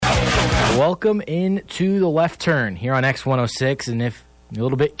Welcome into the left turn here on X106, and if you're a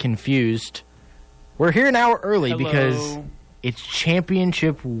little bit confused, we're here an hour early because it's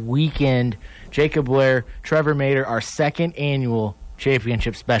championship weekend. Jacob Blair, Trevor Mader, our second annual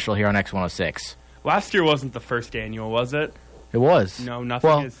championship special here on X106. Last year wasn't the first annual, was it? It was. No,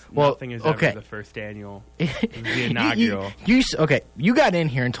 nothing is ever the first annual. It was the inaugural. You got in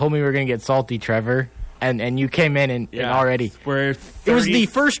here and told me we were going to get salty, Trevor. And you came in and already. It was the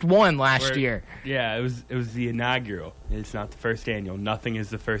first one last year. Yeah, it was the inaugural. It's not the first annual. Nothing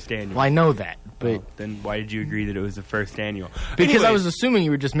is the first annual. Well, I know that, but well, then why did you agree that it was the first annual? Because I was assuming you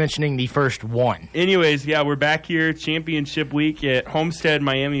were just mentioning the first one. Anyways, yeah, we're back here, championship week at Homestead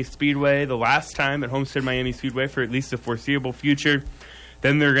Miami Speedway. The last time at Homestead Miami Speedway for at least the foreseeable future.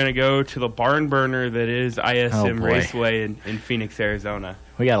 Then they're going to go to the barn burner that is ISM Raceway in Phoenix, Arizona.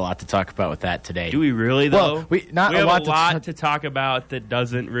 We got a lot to talk about with that today. Do we really, though? Well, we have a lot to talk about that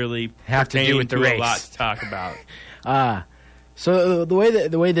doesn't really have to do with the race. A lot to talk about. So the way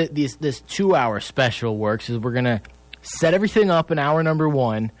that this 2-hour special works is we're going to set everything up in hour number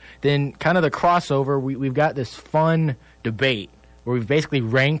one. Then kind of the crossover, we've got this fun debate where we've basically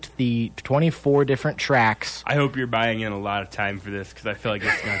ranked the 24 different tracks. I hope you're buying in a lot of time for this because I feel like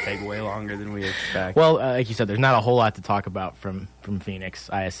it's going to take way longer than we expect. Well, like you said, there's not a whole lot to talk about from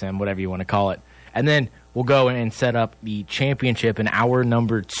Phoenix, ISM, whatever you want to call it. And then we'll go and set up the championship in hour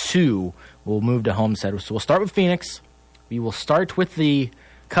number two. We'll move to Homestead. So we'll start with Phoenix. We will start with the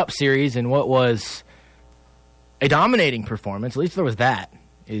Cup Series and what was a dominating performance. At least there was that.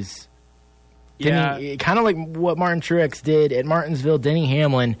 Kind of like what Martin Truex did at Martinsville. Denny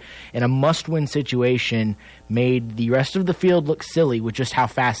Hamlin, in a must-win situation, made the rest of the field look silly with just how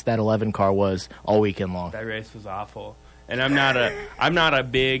fast that 11 car was all weekend long. That race was awful, and I'm not a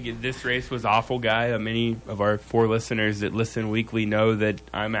big "this race was awful" guy. Many of our 4 listeners that listen weekly know that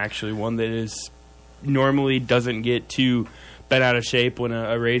I'm actually one that is normally doesn't get too bent out of shape when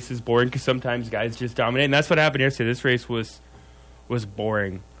a race is boring because sometimes guys just dominate, and that's what happened yesterday. This race was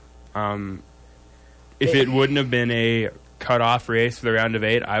boring. If it wouldn't have been a cut-off race for the round of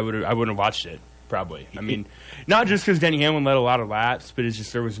 8, I wouldn't have watched it, probably. I mean, not just because Denny Hamlin led a lot of laps, but it's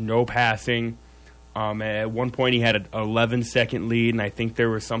just there was no passing. At one point, he had an 11-second lead, and I think there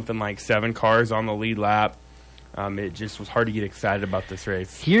was something like 7 cars on the lead lap. It just was hard to get excited about this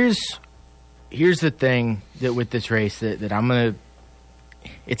race. Here's the thing that with this race that I'm going to...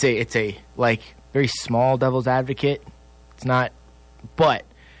 It's a like, very small devil's advocate. It's not... But...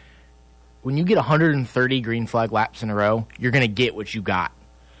 when you get 130 green flag laps in a row, you're going to get what you got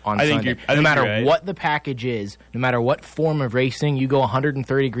on Sunday. No matter what the package is, no matter what form of racing, you go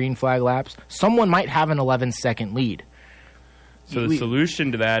 130 green flag laps, someone might have an 11-second lead. So the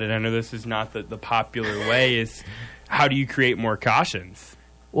solution to that, and I know this is not the popular way, is how do you create more cautions?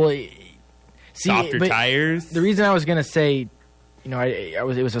 Well, softer tires? The reason I was going to say, it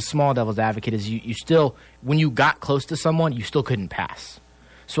was a small devil's advocate, is you still, when you got close to someone, you still couldn't pass.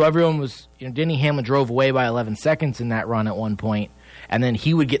 So everyone was, Denny Hamlin drove away by 11 seconds in that run at one point, and then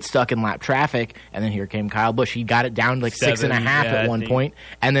he would get stuck in lap traffic, and then here came Kyle Busch. He got it down to like 6.5 at one point,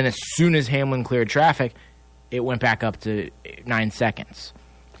 and then as soon as Hamlin cleared traffic, it went back up to 9 seconds.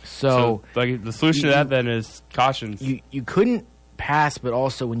 So the solution to that then is cautions. You couldn't pass, but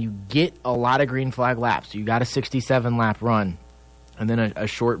also when you get a lot of green flag laps, you got a 67-lap run, and then a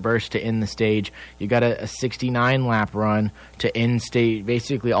short burst to end the stage. You got a 69-lap run to end stage.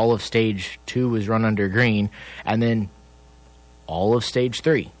 Basically, all of stage 2 was run under green, and then all of stage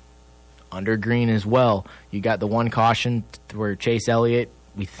 3 under green as well. You got the one caution where Chase Elliott,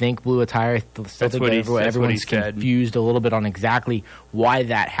 we think, blew a tire. Everyone's confused a little bit on exactly why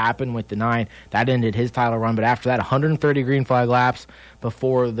that happened with the 9. That ended his title run, but after that, 130 green flag laps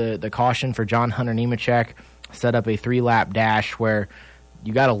before the caution for John Hunter Nemechek set up a 3-lap dash where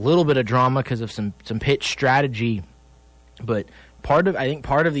you got a little bit of drama because of some pit strategy, but I think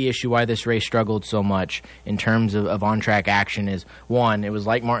part of the issue why this race struggled so much in terms of on-track action is, one, it was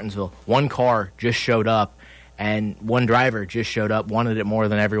like Martinsville. One car just showed up, and one driver just showed up, wanted it more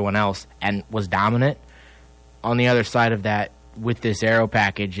than everyone else, and was dominant. On the other side of that, with this aero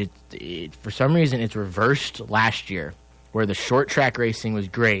package, it for some reason it's reversed last year, where the short track racing was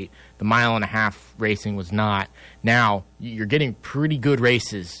great, the 1.5-mile racing was not. Now, you're getting pretty good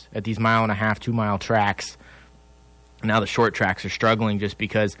races at these 1.5-mile, 2-mile tracks. Now the short tracks are struggling just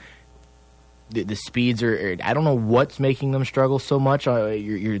because the speeds are... I don't know what's making them struggle so much.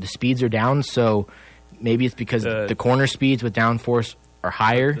 The speeds are down, so maybe it's because the corner speeds with downforce are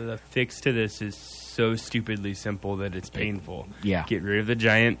higher. The fix to this is so stupidly simple that it's painful. Yeah. Get rid of the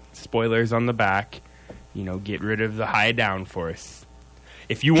giant spoilers on the back. Get rid of the high downforce.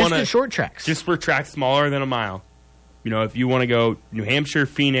 If you Just want the to short tracks. just for tracks smaller than a mile, if you want to go New Hampshire,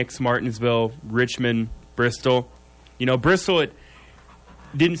 Phoenix, Martinsville, Richmond, Bristol, Bristol, it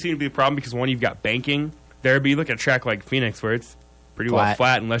didn't seem to be a problem because one, you've got banking there, but you look at a track like Phoenix where it's pretty well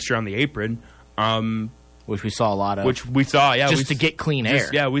flat unless you're on the apron. Which we saw a lot of. Which we saw, yeah. Just to get clean air.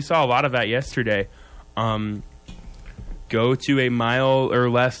 Yeah, we saw a lot of that yesterday. Go to a mile or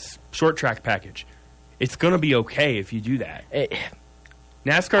less short track package. It's going to be okay if you do that.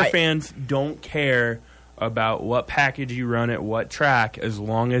 NASCAR fans don't care about what package you run at what track as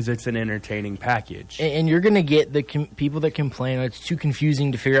long as it's an entertaining package. And you're going to get the people that complain it's too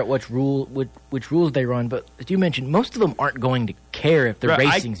confusing to figure out which rules they run. But as you mentioned, most of them aren't going to care if the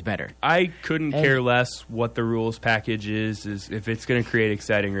racing's better. I couldn't care less what the rules package is if it's going to create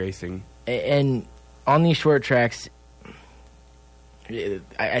exciting racing. And on these short tracks,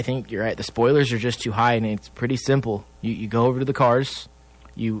 I think you're right. The spoilers are just too high, and it's pretty simple. You go over to the cars,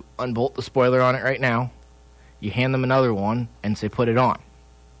 you unbolt the spoiler on it right now, you hand them another one, and say put it on.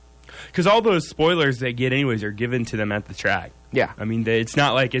 Because all those spoilers they get anyways are given to them at the track. Yeah. I mean, it's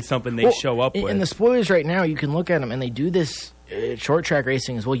not like it's something they show up with. And the spoilers right now, you can look at them, and they do this short track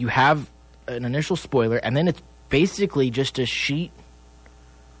racing as well. You have an initial spoiler, and then it's basically just a sheet.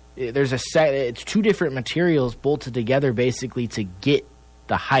 There's a set. It's two different materials bolted together basically to get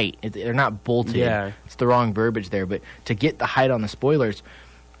the height. They're not bolted. Yeah. It's the wrong verbiage there, but to get the height on the spoilers,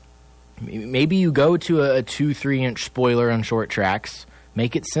 maybe you go to a 2-3 inch spoiler on short tracks,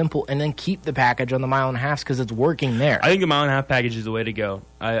 make it simple, and then keep the package on the 1.5 miles because it's working there. I think the 1.5 mile package is the way to go.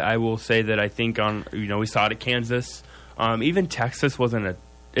 I will say that I think we saw it at Kansas. Even Texas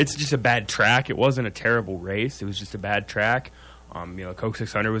it's just a bad track. It wasn't a terrible race. It was just a bad track. Coke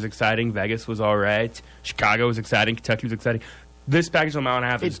 600 was exciting. Vegas was all right. Chicago was exciting. Kentucky was exciting. This package on 1.5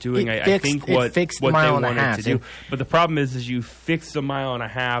 miles is doing, I think, what they wanted to do. But the problem is you fix the 1.5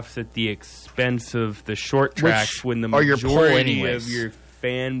 miles at the expense of the short tracks when the majority of your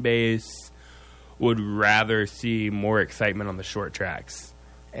fan base would rather see more excitement on the short tracks.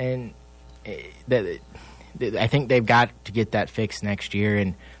 And I think they've got to get that fixed next year.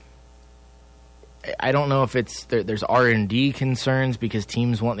 And I don't know if there's R&D concerns because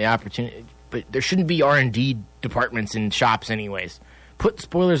teams want the opportunity, but there shouldn't be R&D departments in shops anyways. Put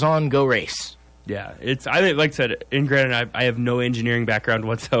spoilers on, go race. Yeah, I think, like I said, and granted, I have no engineering background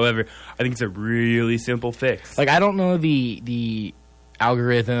whatsoever. I think it's a really simple fix. Like, I don't know the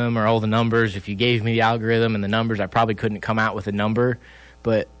algorithm or all the numbers. If you gave me the algorithm and the numbers, I probably couldn't come out with a number.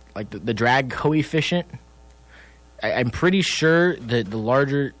 But like the drag coefficient, I'm pretty sure that the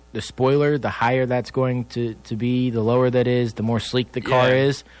larger the spoiler, the higher that's going to be, the lower that is, the more sleek the car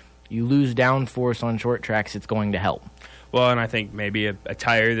is. You lose downforce on short tracks, it's going to help. Well, and I think maybe a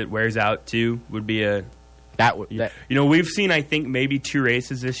tire that wears out too would be we've seen, I think, maybe 2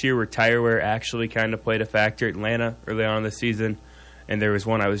 races this year where tire wear actually kind of played a factor. Atlanta early on in the season, and there was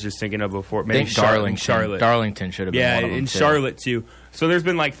one I was just thinking of before. Maybe Charlotte. Darlington should have been one of them. Yeah, in Charlotte too. So there's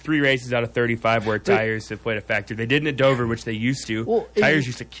been like 3 races out of 35 where tires have played a factor. They didn't at Dover, which they used to. Well, tires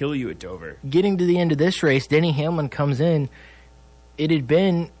used to kill you at Dover. Getting to the end of this race, Denny Hamlin comes in. It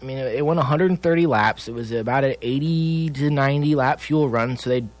went 130 laps. It was about an 80 to 90 lap fuel run,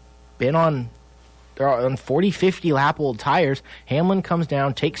 so they're on 40, 50 lap old tires. Hamlin comes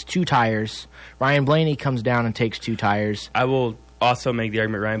down, takes 2 tires. Ryan Blaney comes down and takes 2 tires. I will also make the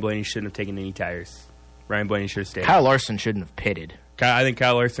argument Ryan Blaney shouldn't have taken any tires. Ryan Blaney should have stayed Kyle out. Larson shouldn't have pitted. I think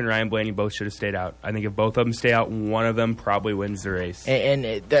Kyle Larson and Ryan Blaney both should have stayed out. I think if both of them stay out, one of them probably wins the race. And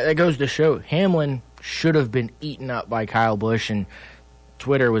that goes to show Hamlin should have been eaten up by Kyle Busch, and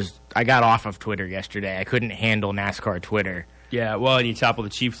I got off of Twitter yesterday. I couldn't handle NASCAR Twitter. Yeah, well, and you topple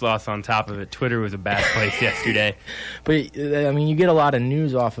the Chiefs loss on top of it. Twitter was a bad place yesterday. But, you get a lot of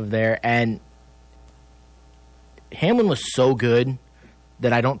news off of there, and Hamlin was so good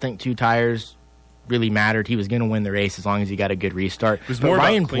that I don't think 2 tires really mattered. He was going to win the race as long as he got a good restart. But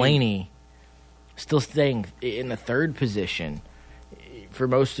Ryan Blaney still staying in the 3rd position for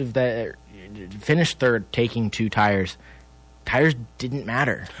most of that, finished 3rd, taking 2 tires. Tires didn't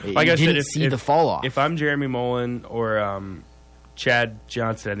matter. Like I didn't said, see the fall off. If I'm Jeremy Mullen or Chad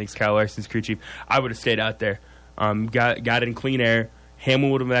Johnson, I think it's Kyle Larson's crew chief, I would have stayed out there. Got in clean air.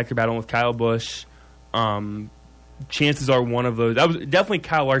 Hamlin would have been back there battling with Kyle Busch. Chances are one of those. That was definitely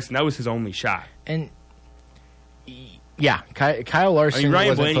Kyle Larson. That was his only shot. And yeah, Kyle Larson.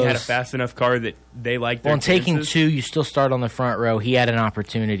 Ryan Blaney had a fast enough car that they liked. Well, taking 2, you still start on the front row. He had an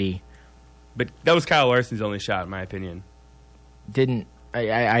opportunity, but that was Kyle Larson's only shot, in my opinion.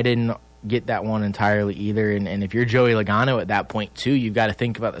 I didn't get that one entirely either. And if you're Joey Logano at that point too, you've got to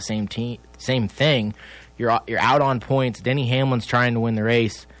think about the same thing. You're out on points. Denny Hamlin's trying to win the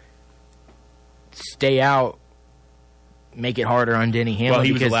race. Stay out. Make it harder on Denny Hamlin. Well,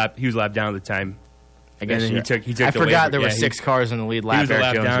 he was a lap down at the time. I guess he took I the forgot wave. there were 6 cars in the lead lap. He was a Eric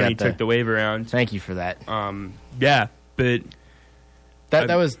lap Jones down. got He took the wave around. Thank you for that. But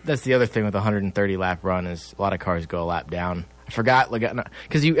That's the other thing with a 130 lap run is a lot of cars go a lap down. I forgot Logano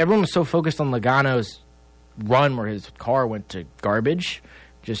because everyone was so focused on Logano's run where his car went to garbage,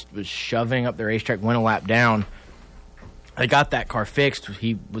 just was shoving up the racetrack, went a lap down. They got that car fixed.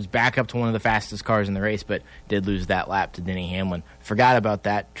 He was back up to one of the fastest cars in the race, but did lose that lap to Denny Hamlin. Forgot about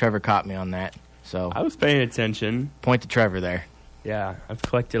that. Trevor caught me on that. So I was paying attention. Point to Trevor there. Yeah, I've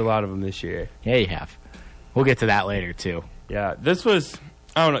collected a lot of them this year. Yeah, you have. We'll get to that later, too. Yeah, this was,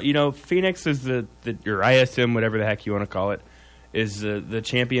 I don't know, Phoenix is or ISM, whatever the heck you want to call it, is the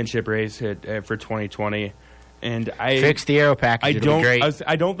championship race for 2020. And fix the aero package. It'll be great.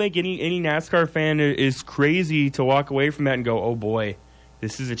 I don't think any NASCAR fan is crazy to walk away from that and go, oh boy,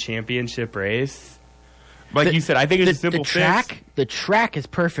 this is a championship race. Like you said, I think it's a simple fix. The track is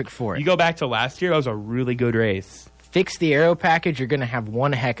perfect for it. You go back to last year, that was a really good race. Fix the aero package, you're going to have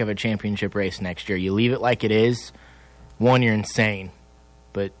one heck of a championship race next year. You leave it like it is, 1, you're insane.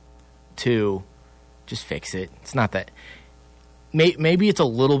 But 2, just fix it. It's not that. Maybe it's a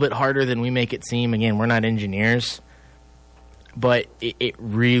little bit harder than we make it seem. Again, we're not engineers. But it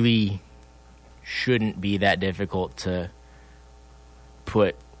really shouldn't be that difficult to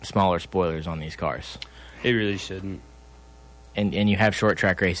put smaller spoilers on these cars. It really shouldn't. And you have short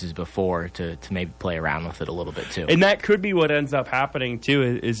track races before to maybe play around with it a little bit too. And that could be what ends up happening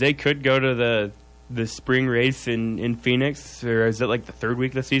too, is they could go to the spring race in Phoenix, or is it like the 3rd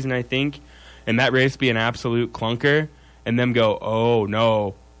week of the season, I think, and that race be an absolute clunker, and them go, oh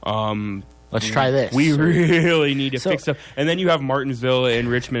no, let's try this. We really need to fix stuff. And then you have Martinsville and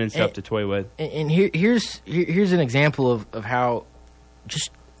Richmond and stuff to toy with. And here's an example of how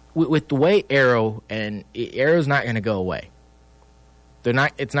just with the way Aero's not going to go away.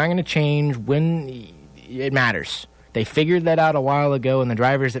 It's not going to change when it matters. They figured that out a while ago, and the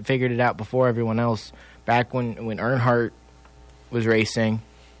drivers that figured it out before everyone else, back when Earnhardt was racing,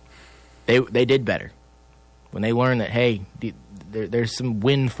 they did better. When they learned that, hey, there's some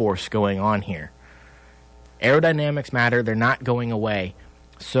wind force going on here. Aerodynamics matter. They're not going away.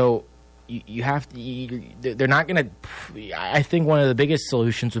 So you have to. They're not going to. I think one of the biggest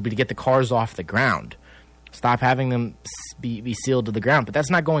solutions would be to get the cars off the ground. Stop having them be sealed to the ground. But that's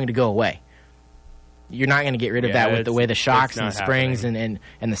not going to go away. You're not going to get rid of that with the way the shocks and the springs and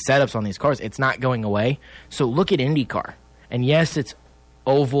the setups on these cars. It's not going away. So look at IndyCar. And yes, it's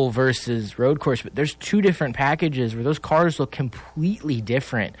oval versus road course, but there's 2 different packages where those cars look completely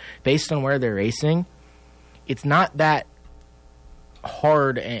different based on where they're racing. It's not that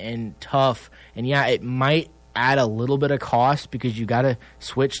hard and tough. And yeah, it might add a little bit of cost because you got to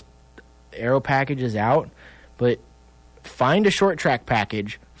switch aero packages out, but find a short track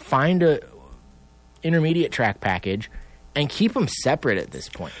package, find a intermediate track package, and keep them separate at this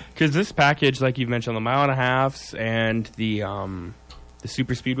point. Because this package, like you've mentioned, the 1.5 miles and the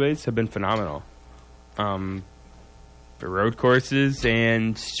super speedways have been phenomenal. For road courses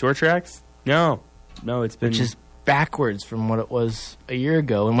and short tracks, no, it's been, which is backwards from what it was a year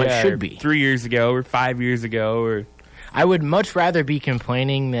ago and what it should be 3 years ago or 5 years ago. Or I would much rather be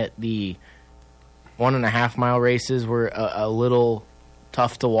complaining that the 1.5 mile races were a little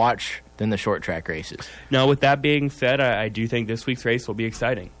tough to watch than the short track races. Now, with that being said, I do think this week's race will be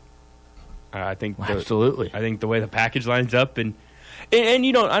exciting. I think absolutely. I think the way the package lines up and I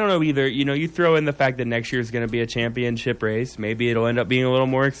don't know either. You throw in the fact that next year is going to be a championship race. Maybe it'll end up being a little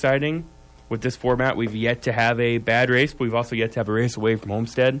more exciting. With this format, we've yet to have a bad race, but we've also yet to have a race away from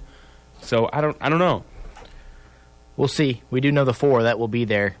Homestead. So I don't know. We'll see. We do know the 4 that will be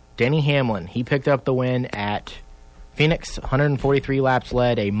there. Denny Hamlin, he picked up the win at Phoenix, 143 laps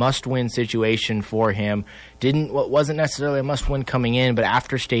led, a must-win situation for him. Wasn't necessarily a must-win coming in, but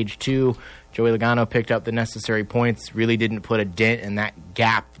after stage 2, Joey Logano picked up the necessary points, really didn't put a dent in that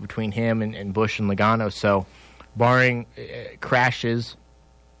gap between him and Busch and Logano. So, barring crashes,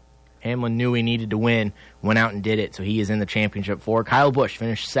 Hamlin knew he needed to win, went out and did it, so he is in the championship 4. Kyle Busch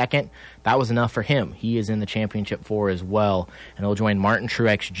finished 2nd. That was enough for him. He is in the championship 4 as well, and he'll join Martin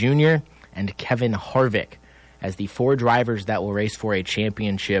Truex Jr. and Kevin Harvick as the 4 drivers that will race for a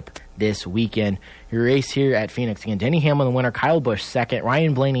championship this weekend. Your race here at Phoenix. Again, Denny Hamlin the winner, Kyle Busch 2nd,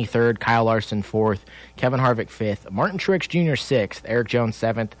 Ryan Blaney 3rd, Kyle Larson 4th, Kevin Harvick 5th, Martin Truex Jr. 6th, Eric Jones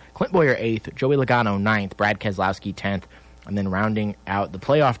 7th, Clint Bowyer 8th, Joey Logano 9th, Brad Keselowski 10th, and then rounding out the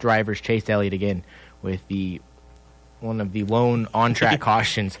playoff drivers, Chase Elliott again with the one of the lone on-track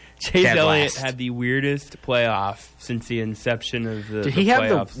cautions. Chase dead Elliott last. had the weirdest playoff since the inception of the Did he the have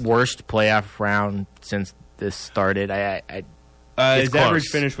playoffs. the worst playoff round since this started? It's His close. average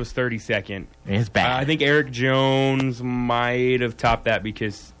finish was 32nd. It's bad. I think Eric Jones might have topped that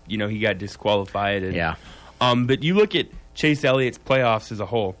because he got disqualified. And, yeah. But you look at Chase Elliott's playoffs as a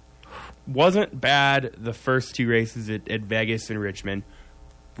whole. Wasn't bad the first two races at Vegas and Richmond.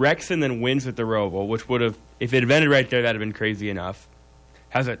 Wrecks and then wins at the Roval, which would have, if it had ended right there, that would have been crazy enough.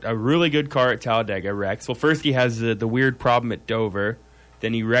 Has a really good car at Talladega, Rex. Well, first he has the weird problem at Dover.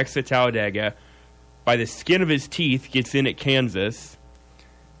 Then he wrecks at Talladega. By the skin of his teeth, gets in at Kansas.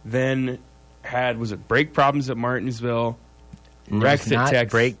 Then was it brake problems at Martinsville? Wrecks at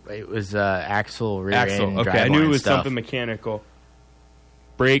Texas. It was axle, rear Axle. end, Okay, I knew it was stuff. something mechanical.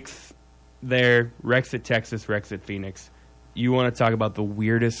 Brakes there. Wrecks at Texas. Wrecks at Phoenix. You want to talk about the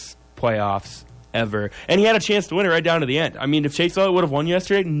weirdest playoffs ever. And he had a chance to win it right down to the end. I mean, if Chase Elliott would have won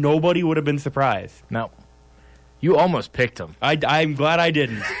yesterday, nobody would have been surprised. No. You almost picked him. I'm glad I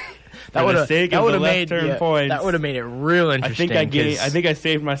didn't. That would have made points. That would have made it real interesting. I think I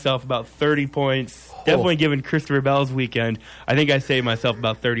saved myself about 30 points. Definitely given Christopher Bell's weekend. I think I saved myself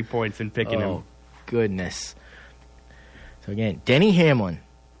about 30 points in picking him. Goodness. So again, Denny Hamlin,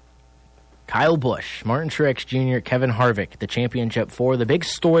 Kyle Busch, Martin Truex Jr., Kevin Harvick, the championship four. The big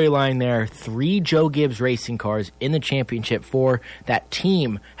storyline there, 3 Joe Gibbs racing cars in the championship four. That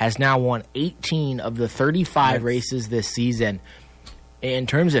team has now won 18 of the 35 races this season. In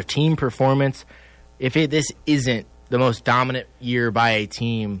terms of team performance, this isn't the most dominant year by a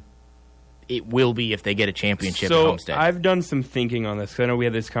team, it will be if they get a championship at Homestead. I've done some thinking on this. I know we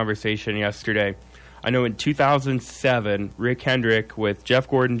had this conversation yesterday. I know in 2007, Rick Hendrick with Jeff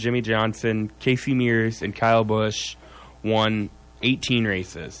Gordon, Jimmy Johnson, Casey Mears, and Kyle Busch won 18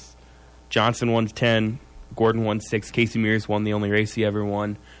 races. Johnson won 10, Gordon won 6, Casey Mears won the only race he ever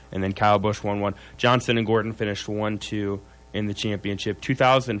won, and then Kyle Busch won 1. Johnson and Gordon finished 1-2 in the championship.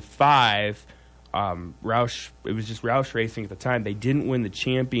 2005, Roush. It was just Roush Racing at the time. They didn't win the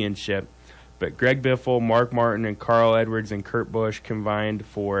championship, but Greg Biffle, Mark Martin, and Carl Edwards and Kurt Busch combined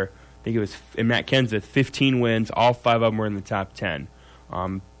for, I think it was, and Matt Kenseth, 15 wins. All 5 of them were in the top 10.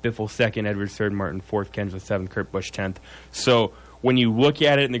 Biffle second, Edwards third, Martin fourth, Kenseth seventh, Kurt Busch 10th. So when you look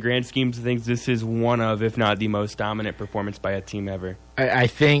at it in the grand schemes of things, this is one of, if not the most dominant performance by a team ever. I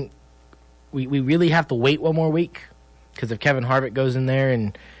think we really have to wait one more week, because if Kevin Harvick goes in there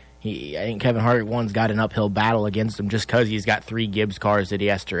and I think Kevin Harvick got an uphill battle against him just because he's got 3 Gibbs cars that he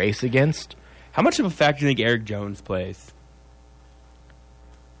has to race against. How much of a factor do you think Eric Jones plays?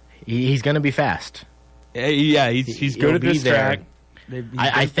 He's going to be fast. Yeah, he's good at this track.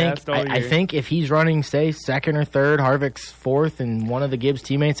 I think if he's running, say, second or third, Harvick's fourth, and one of the Gibbs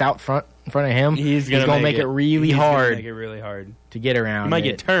teammates out front in front of him, he's going to make it really hard to get around. He might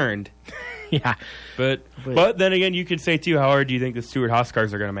get turned. Yeah, but then again, you could say too, how hard do you think the Stewart Haas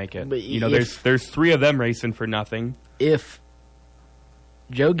cars are going to make it? But there's 3 of them racing for nothing. If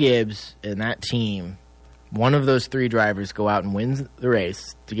Joe Gibbs and that team, one of those 3 drivers, go out and wins the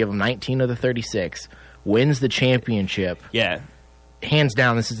race to give them 19 of the 36, wins the championship. Yeah, hands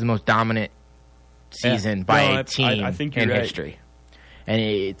down, this is the most dominant season by a team I think in right. history. And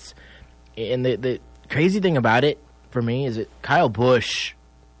the crazy thing about it for me is that Kyle Busch,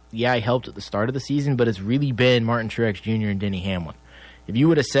 yeah, he helped at the start of the season, but it's really been Martin Truex Jr. and Denny Hamlin. If you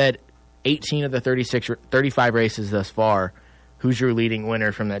would have said 18 of the 35 races thus far, who's your leading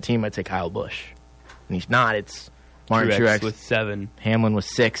winner from that team, I'd say Kyle Busch. And he's not. It's Martin Truex with 7. Hamlin with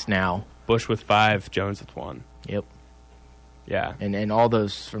 6 now. Busch with 5. Jones with 1. Yep. Yeah. And all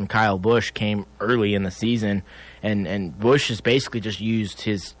those from Kyle Busch came early in the season. And Busch has basically just used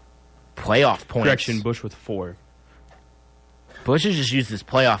his playoff points. Correction, Busch with 4. Busch has just used his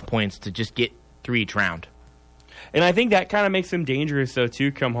playoff points to just get through each round. And I think that kind of makes him dangerous, though,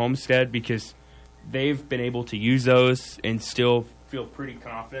 too, come Homestead, because they've been able to use those and still feel pretty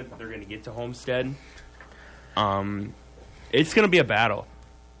confident that they're going to get to Homestead. It's going to be a battle.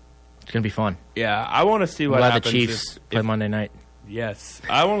 It's going to be fun. Yeah, I want to see what happens. The Chiefs play Monday night. Yes.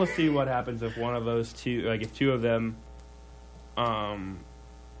 I want to see what happens if one of those two, like if 2 of them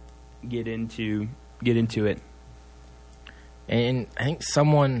get into it. And I think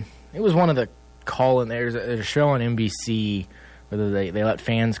it was one of the call-in, there's a show on NBC where they let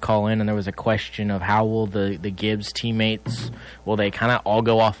fans call in, and there was a question of how will the Gibbs teammates, will they kind of all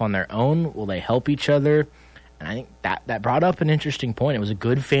go off on their own? Will they help each other? And I think that brought up an interesting point. It was a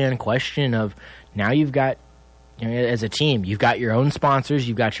good fan question of, now you've got, as a team, you've got your own sponsors,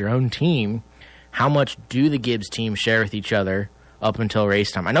 you've got your own team. How much do the Gibbs team share with each other up until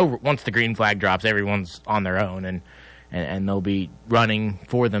race time? I know once the green flag drops, everyone's on their own, and and they'll be running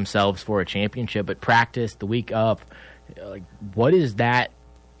for themselves for a championship. But practice the week up, like, what is that?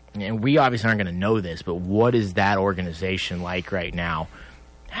 And we obviously aren't going to know this, but what is that organization like right now,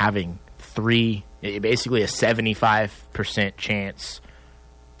 having basically a 75% chance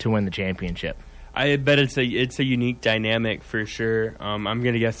to win the championship? I bet it's a unique dynamic for sure. I'm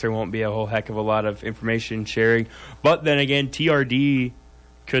going to guess there won't be a whole heck of a lot of information sharing. But then again, TRD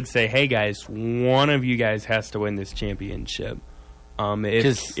could say, hey, guys, one of you guys has to win this championship.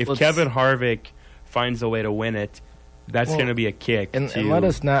 If Kevin Harvick finds a way to win it, that's going to be a kick. And let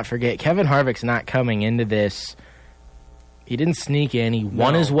us not forget, Kevin Harvick's not coming into this. He didn't sneak in. He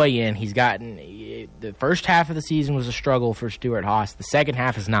won his way in. He's gotten the first half of the season was a struggle for Stewart Haas. The second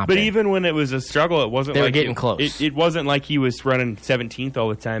half has not been. But even when it was a struggle, it wasn't. They like were getting close. It wasn't like he was running 17th all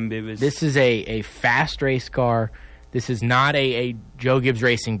the time. This is a fast race car. This is not a Joe Gibbs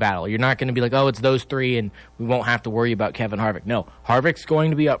Racing battle. You're not going to be like, oh, it's those three, and we won't have to worry about Kevin Harvick. No, Harvick's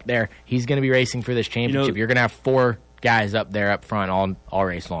going to be up there. He's going to be racing for this championship. You're going to have 4 guys up there up front all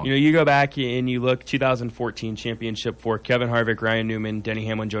race long. You go back and you look 2014 championship for Kevin Harvick, Ryan Newman, Denny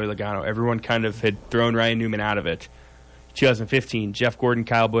Hamlin, Joey Logano. Everyone kind of had thrown Ryan Newman out of it. 2015, Jeff Gordon,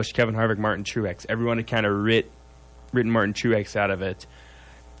 Kyle Busch, Kevin Harvick, Martin Truex. Everyone had kind of written Martin Truex out of it.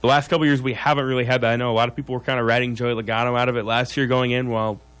 The last couple of years, we haven't really had that. I know a lot of people were kind of writing Joey Logano out of it last year going in.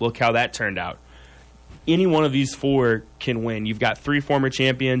 Well, look how that turned out. Any one of these 4 can win. You've got 3 former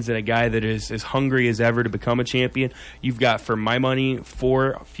champions and a guy that is as hungry as ever to become a champion. You've got, for my money,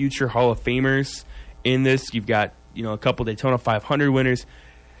 4 future Hall of Famers in this. You've got a couple Daytona 500 winners.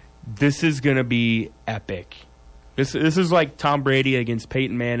 This is going to be epic. This is like Tom Brady against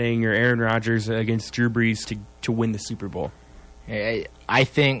Peyton Manning or Aaron Rodgers against Drew Brees to win the Super Bowl. I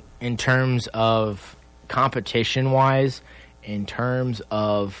think in terms of competition-wise, in terms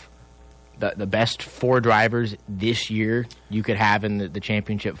of the best 4 drivers this year you could have in the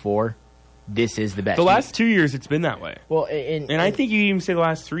championship 4, this is the best. The last 2 years, it's been that way. Well, and I think you can even say the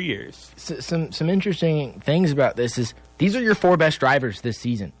last 3 years. Some interesting things about this is these are your 4 best drivers this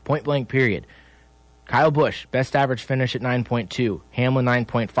season, point blank period. Kyle Busch, best average finish at 9.2. Hamlin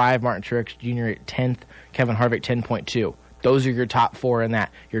 9.5. Martin Truex Jr. at 10th. Kevin Harvick 10.2. Those are your top 4 in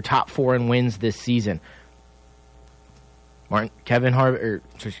that. Your top 4 in wins this season. Martin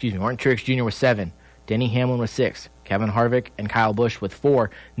Truex Jr. with 7. Denny Hamlin with 6. Kevin Harvick and Kyle Busch with 4.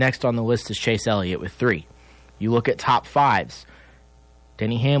 Next on the list is Chase Elliott with 3. You look at top 5s.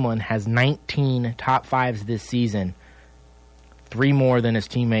 Denny Hamlin has 19 top 5s this season. 3 more than his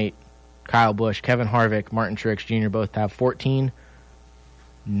teammate Kyle Busch. Kevin Harvick, Martin Truex Jr. both have 14.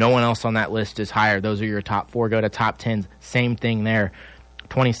 No one else on that list is higher. Those are your top 4. Go to top 10s. Same thing there.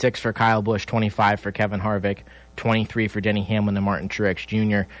 26 for Kyle Busch, 25 for Kevin Harvick, 23 for Denny Hamlin and Martin Truex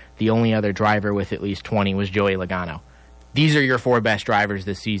Jr. The only other driver with at least 20 was Joey Logano. These are your 4 best drivers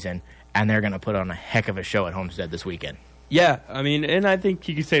this season, and they're going to put on a heck of a show at Homestead this weekend. Yeah, I mean, and I think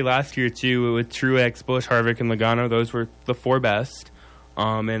you could say last year, too, with Truex, Busch, Harvick, and Logano, those were the 4 best.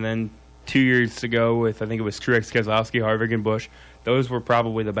 And then 2 years ago with, I think it was Truex, Keselowski, Harvick, and Busch, those were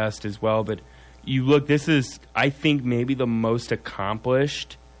probably the best as well. But you look, this is, I think, maybe the most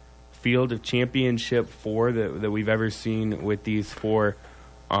accomplished field of championship 4 that we've ever seen with these 4.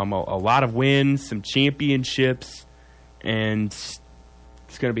 A lot of wins, some championships, and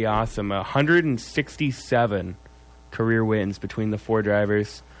it's going to be awesome. 167 career wins between the 4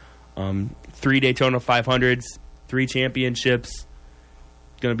 drivers. 3 Daytona 500s, 3 championships.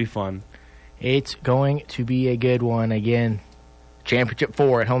 It's going to be fun. It's going to be a good one. Again, championship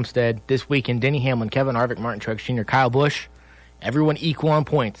 4 at Homestead this weekend. Denny Hamlin, Kevin Harvick, Martin Truex Jr., Kyle Busch. Everyone equal on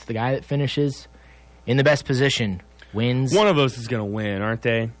points. The guy that finishes in the best position wins. One of those is going to win, aren't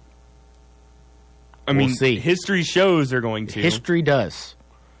they? We'll see. History shows they're going to. History does.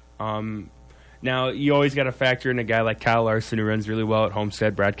 Now, you always got to factor in a guy like Kyle Larson, who runs really well at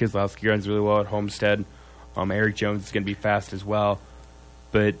Homestead. Brad Keselowski runs really well at Homestead. Eric Jones is going to be fast as well.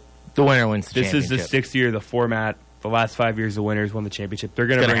 But the winner wins the championship. This is the 6th year of the format. The last 5 years, the winners won the championship. They're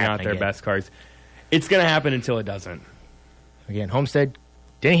going to bring out their best cars. It's going to happen until it doesn't. Again, Homestead,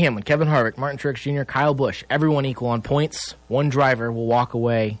 Denny Hamlin, Kevin Harvick, Martin Truex Jr., Kyle Busch, everyone equal on points. One driver will walk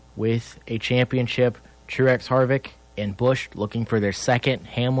away with a championship. Truex, Harvick, and Busch looking for their second.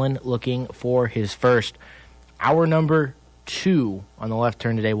 Hamlin looking for his first. Our number 2 on the left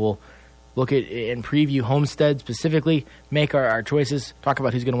turn today will look at and preview Homestead specifically, make our choices, talk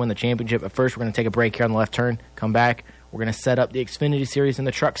about who's going to win the championship. But first, we're going to take a break here on the left turn, come back. We're going to set up the Xfinity Series and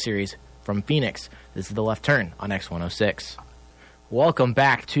the Truck Series from Phoenix. This is the left turn on X106. Welcome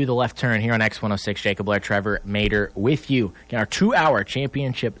back to the left turn here on X106. Jacob Blair, Trevor Mater with you. Again, our 2-hour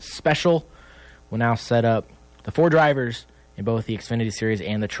championship special will now set up the 4 drivers in both the Xfinity Series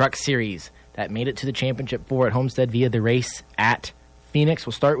and the Truck Series that made it to the Championship 4 at Homestead via the race at Phoenix.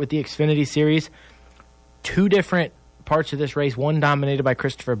 We'll start with the Xfinity Series. 2 different parts of this race, one dominated by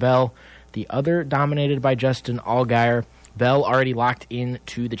Christopher Bell, the other dominated by Justin Allgaier. Bell already locked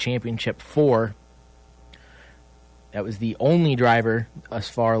into the Championship 4. That was the only driver thus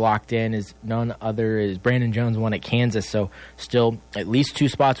far locked in, is none other is Brandon Jones, won at Kansas, so still at least 2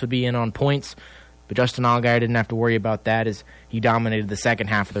 spots would be in on points. But Justin Allgaier didn't have to worry about that, as he dominated the second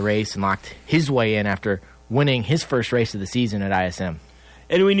half of the race and locked his way in after winning his first race of the season at ISM.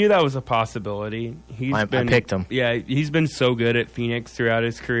 And we knew that was a possibility. I picked him. Yeah, he's been so good at Phoenix throughout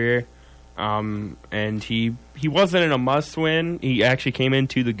his career. And he wasn't in a must-win. He actually came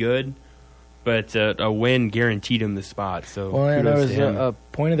into the good, but a win guaranteed him the spot. So there was a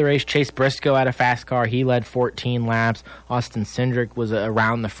point of the race. Chase Briscoe had a fast car. He led 14 laps. Austin Cindric was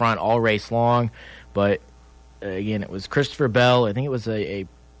around the front all race long. But, again, it was Christopher Bell. I think it was a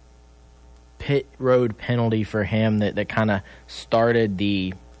pit road penalty for him that kind of started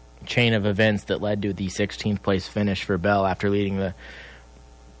the chain of events that led to the 16th place finish for Bell after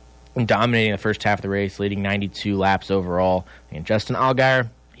dominating the first half of the race, leading 92 laps overall. And Justin Allgaier,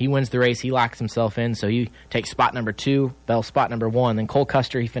 he wins the race. He locks himself in, so he takes spot number 2, Bell spot number 1. Then Cole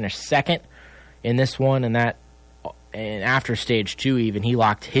Custer, he finished second in this one, and after stage 2 even, he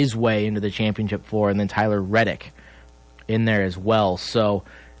locked his way into the Championship 4, and then Tyler Reddick in there as well. So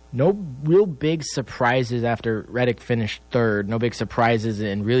no real big surprises after Reddick finished third. No big surprises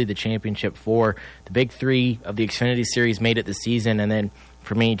in really the Championship 4. The big 3 of the Xfinity Series made it this season, and then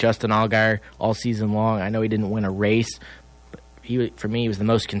for me, Justin Allgaier, all season long. I know he didn't win a race, but for me, he was the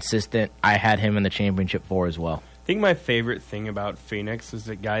most consistent. I had him in the Championship 4 as well. I think my favorite thing about Phoenix is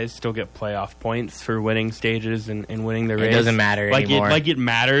that guys still get playoff points for winning stages and winning the race. It doesn't matter anymore. Like it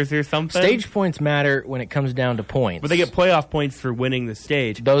matters or something. Stage points matter when it comes down to points. But they get playoff points for winning the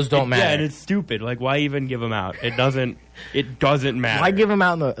stage. Those don't matter. Yeah, and it's stupid. Like, why even give them out? It doesn't matter. Why give them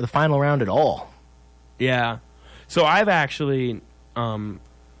out in the final round at all? Yeah. So I've actually...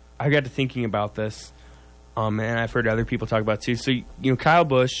 I got to thinking about this, and I've heard other people talk about it too. So, Kyle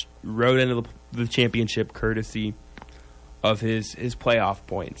Busch rode into the championship courtesy of his playoff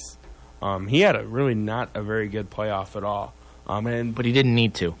points. He had not a very good playoff at all. But he didn't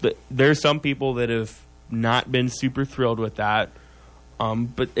need to. There's some people that have not been super thrilled with that.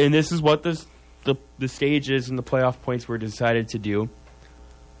 And this is what the stages and the playoff points were decided to do.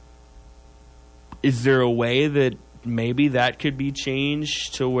 Is there a way that maybe that could be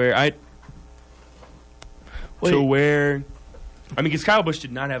changed to where because Kyle Busch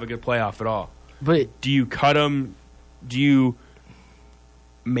did not have a good playoff at all. But do you cut him? Do you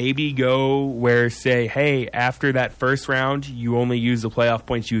maybe go where, say, hey, after that first round, you only use the playoff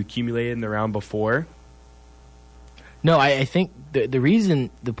points you accumulated in the round before? No, I think the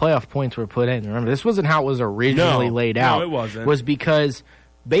reason the playoff points were put in, remember, this wasn't how it was originally laid out. No, it wasn't. Was because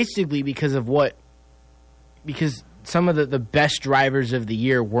some of the best drivers of the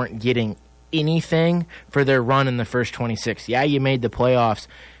year weren't getting anything for their run in the first 26. Yeah, you made the playoffs,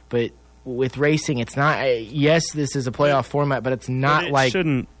 but with racing, it's not. Yes, this is a playoff format, but it's not like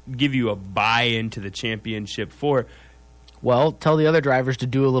shouldn't give you a buy into the Championship 4. Well, tell the other drivers to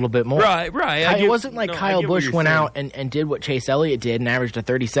do a little bit more. Right. It wasn't like Kyle Busch went out and did what Chase Elliott did and averaged a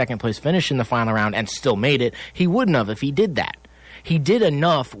 32nd place finish in the final round and still made it. He wouldn't have if he did that. He did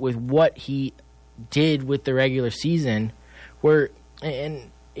enough with what he did with the regular season,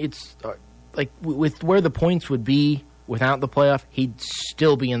 and it's like with where the points would be without the playoff, he'd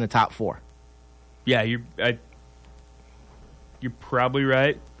still be in the top 4. Yeah, you're probably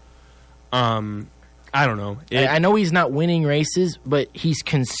right. I don't know. I know he's not winning races, but he's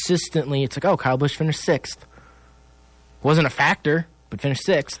consistently. It's like, oh, Kyle Busch finished 6th. Wasn't a factor, but finished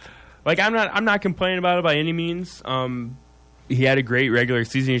 6th. Like, I'm not complaining about it by any means. He had a great regular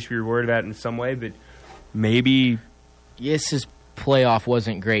season. He should be rewarded that in some way, but maybe... Yes, his playoff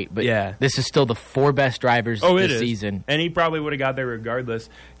wasn't great, but yeah, this is still the 4 best drivers this season. And he probably would have got there regardless.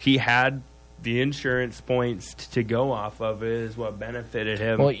 He had the insurance points to go off of is what benefited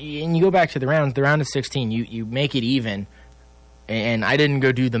him. Well, and you go back to the round of 16, you make it even, and I didn't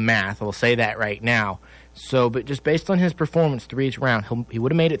go do the math. I'll say that right now. So, but just based on his performance through each round, he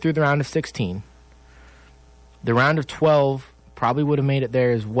would have made it through the round of 16. The round of 12 probably would have made it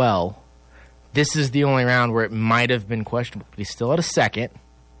there as well. This is the only round where it might have been questionable, but he's still at a second.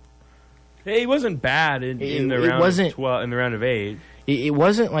 Hey, he wasn't bad in the round of 12, in the round of 8. It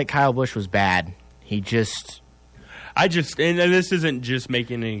wasn't like Kyle Busch was bad. And this isn't just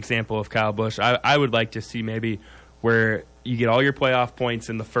making an example of Kyle Busch. I would like to see maybe where you get all your playoff points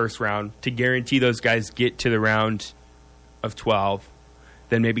in the first round to guarantee those guys get to the round of 12,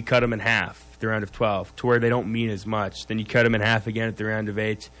 then maybe cut them in half the round of 12 to where they don't mean as much. Then you cut them in half again at the round of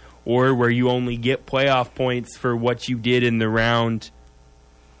 8, or where you only get playoff points for what you did in the round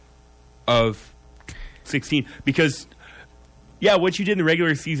of 16. Because, yeah, what you did in the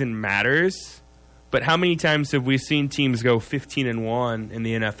regular season matters, but how many times have we seen teams go 15-1 in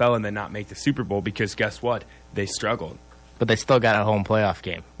the NFL and then not make the Super Bowl because guess what? They struggled. But they still got a home playoff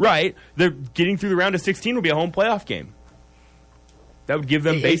game. Right. They're getting through the round of 16 will be a home playoff game. That would give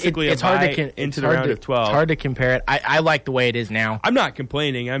them basically a bye into the round of 12. It's hard to compare it. I like the way it is now. I'm not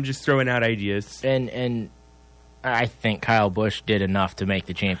complaining. I'm just throwing out ideas. And I think Kyle Busch did enough to make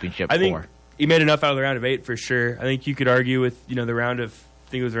the championship I think four. He made enough out of the round of 8 for sure. I think you could argue with the round of, I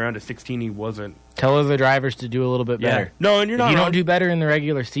think it was the round of 16 he wasn't. Tell other drivers to do a little bit better. No, and you're not If you wrong. don't do better in the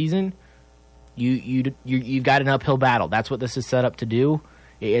regular season, you've got an uphill battle. That's what this is set up to do.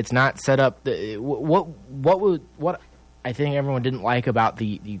 It's not set up. What I think everyone didn't like about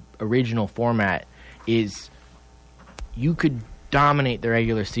the original format is you could dominate the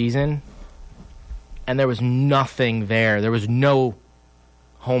regular season, and there was nothing there. There was no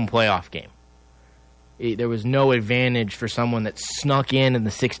home playoff game. There was no advantage for someone that snuck in the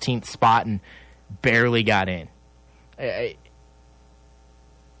 16th spot and barely got in.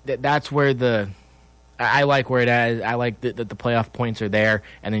 That's where I like where it is. I like that the playoff points are there,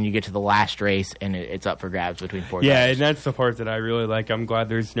 and then you get to the last race, and it's up for grabs between four Yeah, drivers. and that's the part that I really like. I'm glad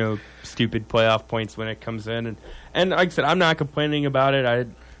there's no stupid playoff points when it comes in. And like I said, I'm not complaining about it.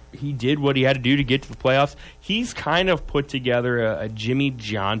 He did what he had to do to get to the playoffs. He's kind of put together a Jimmy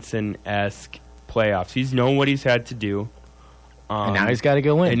Johnson-esque playoffs. He's known what he's had to do. And now he's got to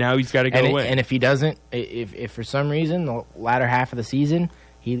go win. And now he's got to go win. And if he doesn't, if for some reason the latter half of the season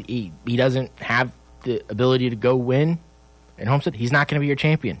he doesn't have the ability to go win at Homestead, he's not going to be your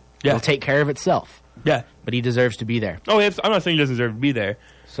champion. Yeah. It'll take care of itself. Yeah. But he deserves to be there. Oh, I'm not saying he doesn't deserve to be there.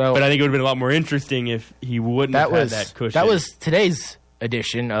 So, but I think it would have been a lot more interesting if he wouldn't have had that cushion. That was today's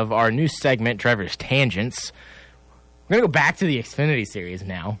edition of our new segment, Trevor's Tangents. We're going to go back to the Xfinity Series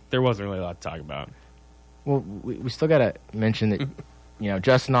now. There wasn't really a lot to talk about. Well, we still got to mention that,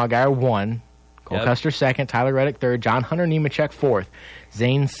 Justin Allgaier won, Cole Custer second, Tyler Reddick third, John Hunter Nemechek fourth,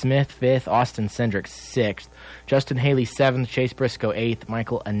 Zane Smith fifth, Austin Cindric sixth, Justin Haley seventh, Chase Briscoe eighth,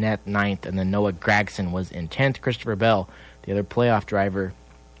 Michael Annett ninth, and then Noah Gragson was in 10th. Christopher Bell, the other playoff driver,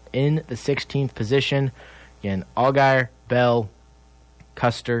 in the 16th position. Again, Allgaier, Bell,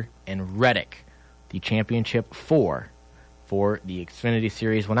 Custer, and Reddick, the championship four for the Xfinity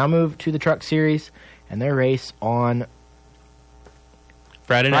Series. We'll now move to the Truck Series and their race on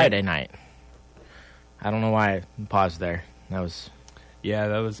Friday night. I don't know why I paused there. I was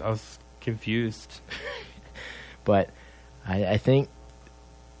confused. But I think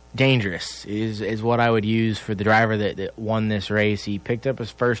dangerous is what I would use for the driver that won this race. He picked up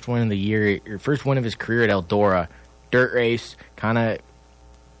his first win of the year, or first win of his career at Eldora. Dirt race, kind of,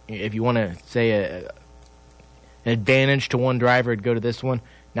 if you want to say an advantage to one driver, would go to this one.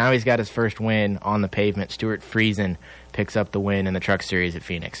 Now he's got his first win on the pavement. Stuart Friesen picks up the win in the Truck Series at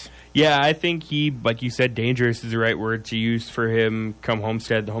Phoenix. Yeah, I think he, like you said, dangerous is the right word to use for him come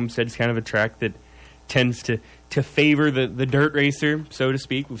Homestead. The Homestead is kind of a track that tends to favor the dirt racer, so to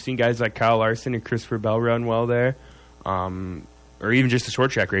speak. We've seen guys like Kyle Larson and Christopher Bell run well there. Or even just a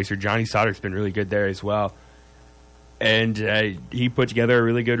short track racer. Johnny Sauter's been really good there as well. And he put together a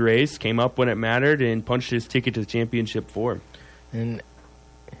really good race, came up when it mattered, and punched his ticket to the championship four. And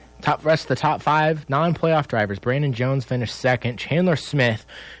rest of the top five non-playoff drivers. Brandon Jones finished second. Chandler Smith,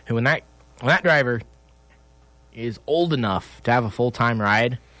 who when that driver is old enough to have a full-time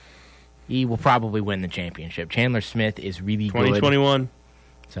ride, he will probably win the championship. Chandler Smith is really 2021. good.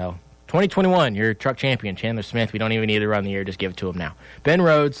 So 2021, you're truck champion, Chandler Smith. We don't even need to run the year. Just give it to him now. Ben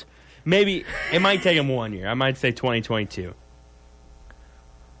Rhodes. Maybe it might take him 1 year. I might say 2022.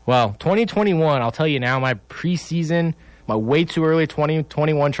 Well, 2021, I'll tell you now, my preseason, my way too early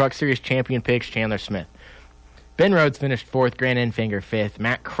 2021 Truck Series champion picks, Chandler Smith. Ben Rhodes finished fourth, Grant Enfinger fifth,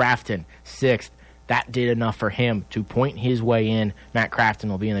 Matt Crafton sixth. That did enough for him to point his way in. Matt Crafton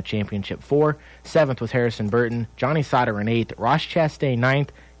will be in the championship four. Seventh was Harrison Burton. Johnny Sauter in eighth. Ross Chastain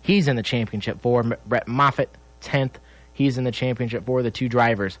ninth. He's in the championship four. Brett Moffitt 10th. He's in the championship four. The two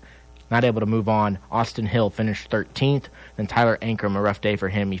drivers not able to move on. Austin Hill finished 13th. Then Tyler Ankrum, a rough day for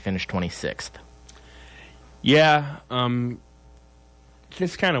him. He finished 26th. Yeah,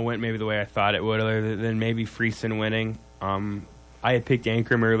 just kind of went maybe the way I thought it would, other than maybe Friesen winning. I had picked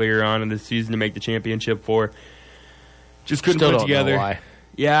Ankrum earlier on in the season to make the championship four. Just couldn't Still put don't together. know why.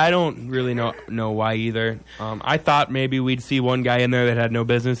 Yeah, I don't really know why either. I thought maybe we'd see one guy in there that had no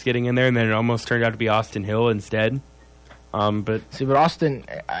business getting in there, and then it almost turned out to be Austin Hill instead. But Austin,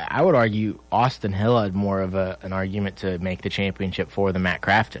 I would argue Austin Hill had more of an argument to make the championship for than Matt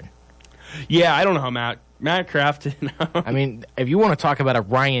Crafton. Yeah, I don't know how Matt Crafton. I mean, if you want to talk about a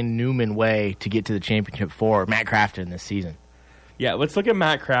Ryan Newman way to get to the championship for Matt Crafton this season. Yeah, let's look at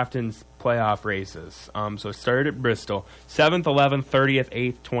Matt Crafton's playoff races. So it started at Bristol, 7th, 11th, 30th,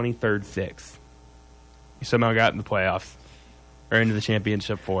 8th, 23rd, 6th. He somehow got in the playoffs. Or into the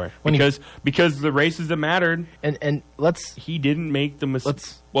championship for because the races that mattered, and he didn't make the mistake.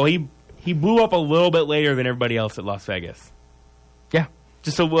 Well, he blew up a little bit later than everybody else at Las Vegas. Yeah,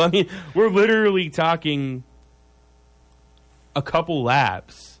 I mean, we're literally talking a couple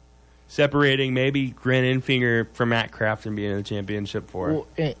laps separating maybe Grant Enfinger from Matt Crafton being in the championship for.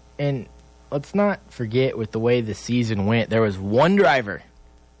 Well, and let's not forget with the way the season went, there was one driver,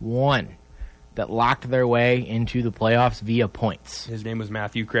 that locked their way into the playoffs via points. His name was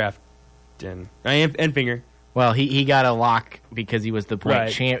Matthew Crafton. Enfinger. Well, he got a lock because he was the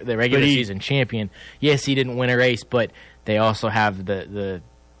the regular season champion. Yes, he didn't win a race, but they also have the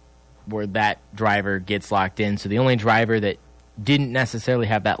where that driver gets locked in. So the only driver that didn't necessarily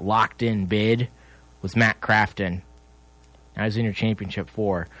have that locked in bid was Matt Crafton. Now he's in your championship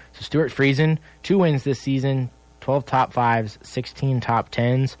 4. So Stuart Friesen, 2 wins this season, 12 top 5s, 16 top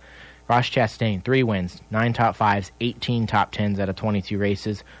 10s. Ross Chastain, 3 wins, 9 top 5s, 18 top 10s out of 22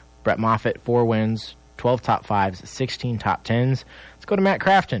 races. Brett Moffitt, 4 wins, 12 top 5s, 16 top 10s. Let's go to Matt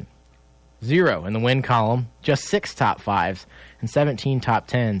Crafton. 0 in the win column, just 6 top 5s and 17 top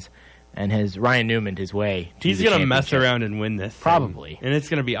 10s. And his Ryan Newman his way to He's going to mess around and win this. Probably. And it's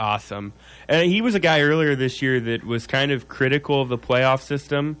going to be awesome. And he was a guy earlier this year that was kind of critical of the playoff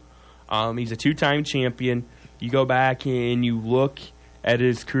system. He's a 2-time champion. You go back and you look at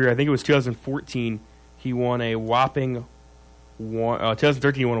his career, I think it was 2014, he won a whopping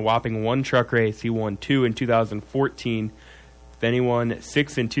 2013 he won a whopping 1 truck race. He won 2 in 2014. Then he won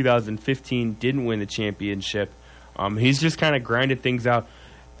 6 in 2015, didn't win the championship. He's just kind of grinded things out.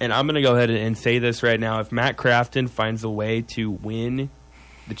 And I'm going to go ahead and say this right now. If Matt Crafton finds a way to win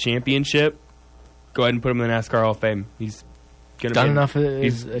the championship, go ahead and put him in the NASCAR Hall of Fame. He's done enough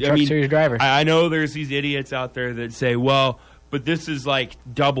as a truck series driver. I know there's these idiots out there that say, well, but this is like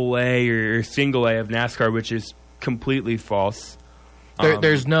double A or single A of NASCAR, which is completely false.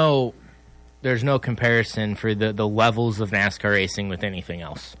 There's no comparison for the levels of NASCAR racing with anything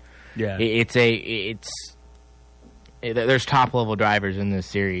else. Yeah, there's top level drivers in this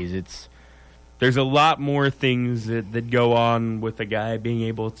series. There's a lot more things that go on with a guy being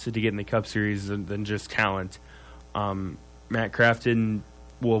able to get in the Cup Series than just talent. Matt Crafton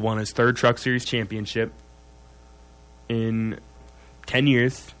will have won his 3rd Truck Series championship in 10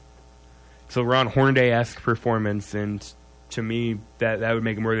 years. So Ron Hornaday-esque performance, and to me, that would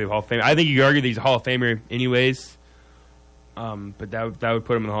make him worthy of Hall of Fame. I think you could argue that he's a Hall of Famer anyways, but that would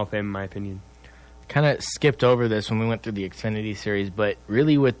put him in the Hall of Fame, in my opinion. Kind of skipped over this when we went through the Xfinity Series, but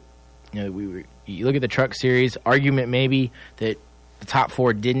really with you look at the Truck Series, argument maybe that the top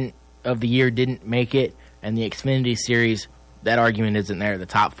 4 of the year didn't make it, and the Xfinity Series, that argument isn't there. The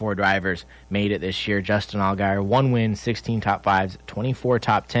top 4 drivers made it this year. Justin Allgaier, 1 win, 16 top 5s, 24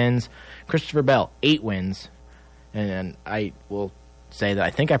 top 10s. Christopher Bell, 8 wins. And I will say that I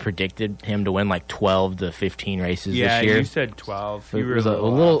think I predicted him to win like 12 to 15 races this year. Yeah, you said 12. It was a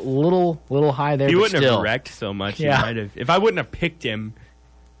little high there. He but wouldn't still. have wrecked so much. Yeah. He might have. If I wouldn't have picked him,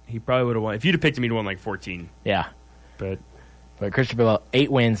 he probably would have won. If you'd have picked him, he'd have won like 14. Yeah. But Christopher Bell, 8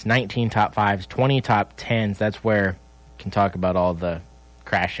 wins, 19 top 5s, 20 top 10s. That's where you can talk about all the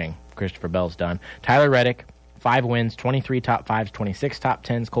crashing Christopher Bell's done. Tyler Reddick, 5 wins, 23 top 5s, 26 top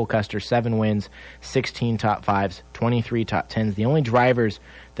 10s. Cole Custer, 7 wins, 16 top 5s, 23 top 10s. The only drivers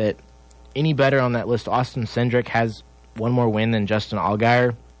that any better on that list, Austin Cindric has 1 more win than Justin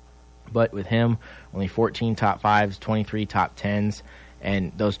Allgaier, but with him, only 14 top 5s, 23 top 10s,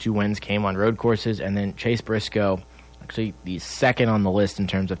 and those 2 wins came on road courses. And then Chase Briscoe, actually the second on the list in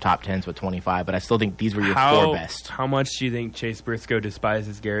terms of top 10s with 25, but I still think these were your 4 best. How much do you think Chase Briscoe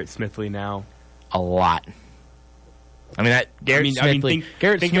despises Garrett Smithley now? A lot. I mean, Garrett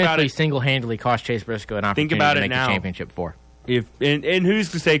Smithley single-handedly cost Chase Briscoe an opportunity to make the championship 4. And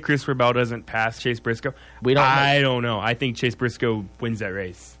who's to say Christopher Bell doesn't pass Chase Briscoe? I don't know. I think Chase Briscoe wins that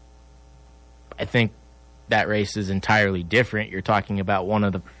race. I think that race is entirely different. You're talking about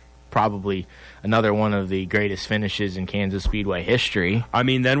probably another one of the greatest finishes in Kansas Speedway history. I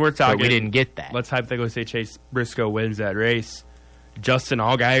mean, then we're talking. But we didn't get that. Let's hypothetically say Chase Briscoe wins that race. Justin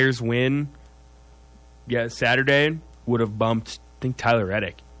Allgaier's win, Saturday would have bumped think Tyler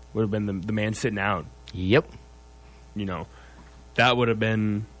Reddick would have been the man sitting out. Yep. That would have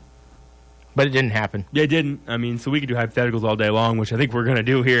been... But it didn't happen. Yeah, it didn't. I mean, so we could do hypotheticals all day long, which I think we're going to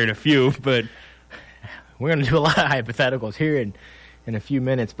do here in a few, but... We're going to do a lot of hypotheticals here in a few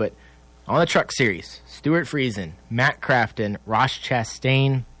minutes, but on the Truck Series, Stuart Friesen, Matt Crafton, Ross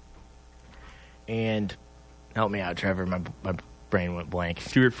Chastain, and... Help me out, Trevor. My brain went blank.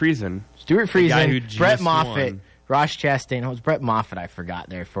 Stuart Friesen. Stuart The guy who Friesen, just Brett Moffitt, won. Ross Chastain. Oh, it was Brett Moffitt I forgot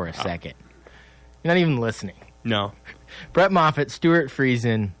there for a second. You're not even listening. No. Brett Moffitt, Stuart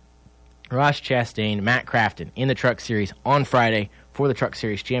Friesen, Ross Chastain, Matt Crafton in the Truck Series on Friday for the Truck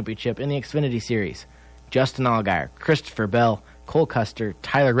Series Championship. In the Xfinity Series, Justin Allgaier, Christopher Bell, Cole Custer,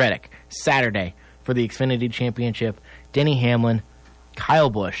 Tyler Reddick, Saturday for the Xfinity Championship. Denny Hamlin, Kyle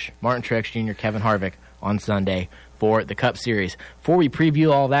Busch, Martin Truex Jr., Kevin Harvick on Sunday for the Cup Series. Before we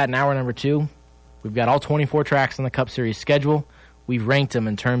preview all that in hour number 2, we've got all 24 tracks on the Cup Series schedule. We've ranked them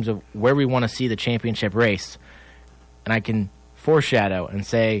in terms of where we want to see the championship race. And I can foreshadow and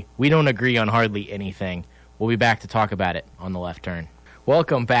say we don't agree on hardly anything. We'll be back to talk about it on The Left Turn.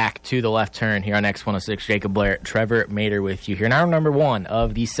 Welcome back to The Left Turn here on X106. Jacob Blair, Trevor Mater with you here in hour number 1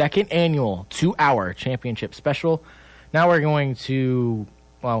 of the second annual 2-hour championship special. Now we're going to,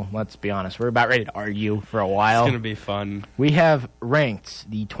 well, let's be honest, we're about ready to argue for a while. It's going to be fun. We have ranked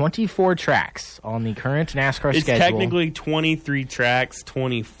the 24 tracks on the current NASCAR It's schedule. technically 23 tracks,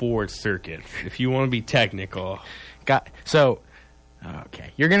 24 circuits, if you want to be technical. Okay,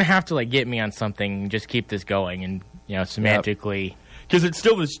 you're gonna have to get me on something. Just keep this going, and semantically, because it's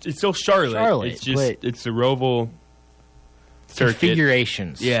still Charlotte. It's just it's the Roval circuit.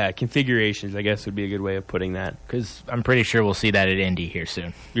 Configurations. Yeah, configurations. I guess would be a good way of putting that. Because I'm pretty sure we'll see that at Indy here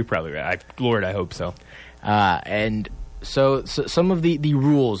soon. You're probably right. Lord, I hope so. And so some of the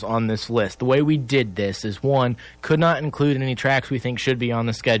rules on this list, the way we did this is, 1, could not include any tracks we think should be on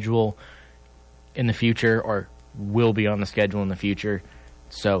the schedule in the future or will be on the schedule in the future.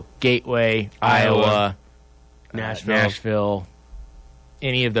 So Gateway, Iowa, Nashville,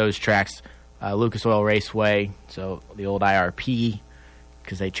 any of those tracks. Lucas Oil Raceway, so the old IRP,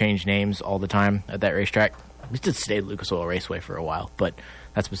 because they change names all the time at that racetrack. We did stay at Lucas Oil Raceway for a while, but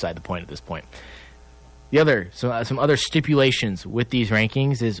that's beside the point at this point. Some other stipulations with these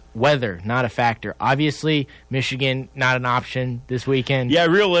rankings is weather, not a factor. Obviously, Michigan, not an option this weekend. Yeah,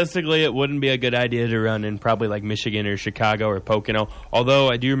 realistically, it wouldn't be a good idea to run in probably Michigan or Chicago or Pocono. Although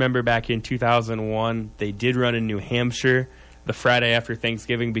I do remember back in 2001, they did run in New Hampshire the Friday after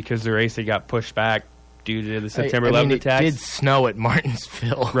Thanksgiving because the race had got pushed back due to the September 11th attacks. It did snow at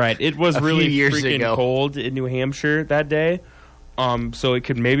Martinsville. Right. It was really years freaking ago. cold in New Hampshire that day. So it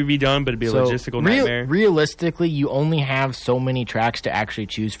could maybe be done, but it'd be a logistical nightmare. Realistically, you only have so many tracks to actually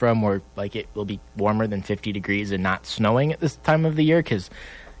choose from where it will be warmer than 50 degrees and not snowing at this time of the year, because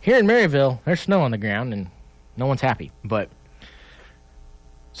here in Maryville, there's snow on the ground and no one's happy. But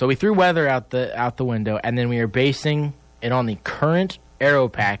so we threw weather out the window, and then we are basing it on the current aero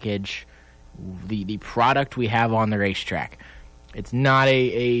package, the product we have on the racetrack. It's not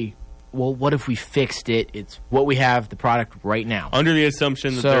well, what if we fixed it? It's what we have, the product right now. Under the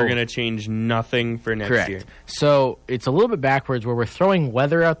assumption that they're going to change nothing for next year. So it's a little bit backwards where we're throwing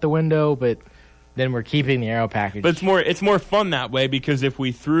weather out the window, but then we're keeping the aero package. But it's more fun that way, because if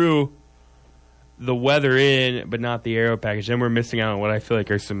we threw the weather in but not the aero package, then we're missing out on what I feel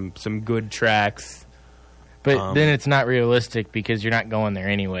like are some good tracks. But then it's not realistic because you're not going there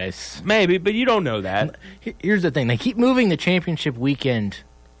anyways. Maybe, but you don't know that. Here's the thing. They keep moving the championship weekend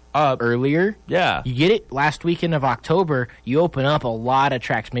up earlier. Yeah. You get it last weekend of October, you open up a lot of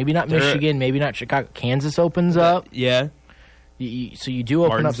tracks. Maybe not Michigan, maybe not Chicago. Kansas opens up. Yeah. So you do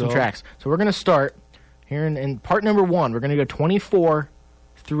open up some tracks. So we're going to start here in part number 1. We're going to go 24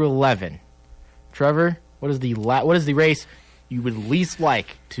 through 11. Trevor, what is the race you would least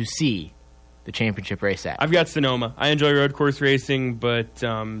like to see the championship race at? I've got Sonoma. I enjoy road course racing, but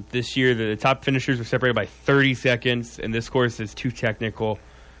this year the top finishers were separated by 30 seconds, and this course is too technical.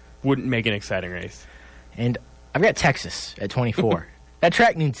 Wouldn't make an exciting race. And I've got Texas at 24. That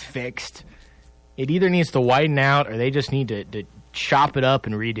track needs fixed. It either needs to widen out or they just need to chop it up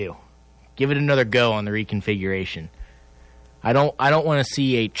and redo. Give it another go on the reconfiguration. I don't want to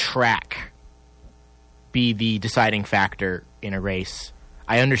see a track be the deciding factor in a race.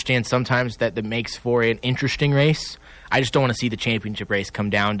 I understand sometimes that makes for an interesting race. I just don't want to see the championship race come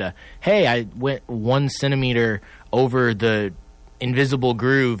down to, hey, I went 1 centimeter over the invisible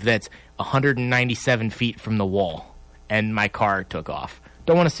groove that's 197 feet from the wall, and my car took off.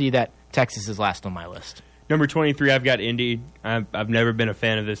 Don't want to see that. Texas is last on my list. Number 23, I've got Indy. I've never been a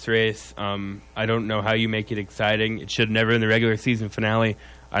fan of this race. I don't know how you make it exciting. It should never in the regular season finale.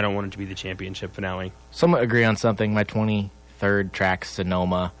 I don't want it to be the championship finale. Somewhat agree on something. My 23rd track,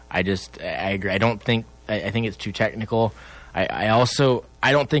 Sonoma. I agree. I think it's too technical. I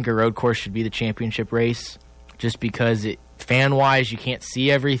don't think a road course should be the championship race, just because fan wise you can't see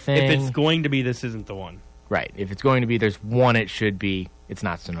everything. If it's going to be, this isn't the one. Right. If it's going to be, there's one it should be. It's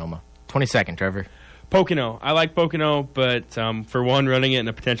not Sonoma. 22nd, Trevor. Pocono. I like Pocono, but for one, running it in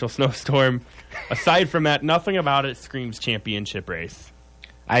a potential snowstorm. Aside from that, nothing about it screams championship race.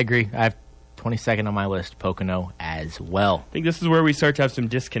 I agree. I have 22nd on my list, Pocono as well. I think this is where we start to have some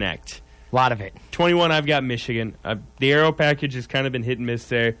disconnect. A lot of it. 21, I've got Michigan. The aero package has kind of been hit and miss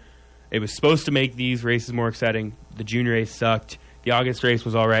there. It was supposed to make these races more exciting. The June race sucked. The August race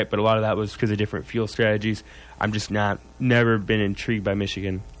was all right, but a lot of that was because of different fuel strategies. I'm just never been intrigued by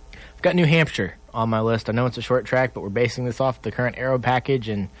Michigan. I've got New Hampshire on my list. I know it's a short track, but we're basing this off the current aero package,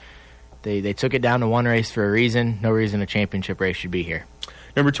 and they took it down to one race for a reason. No reason a championship race should be here.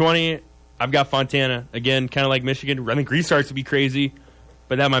 Number 20, I've got Fontana. Again, kind of like Michigan. I think restarts would be crazy,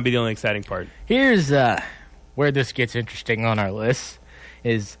 but that might be the only exciting part. Here's where this gets interesting on our list.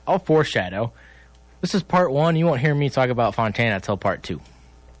 I'll foreshadow. This is part 1. You won't hear me talk about Fontana until part 2.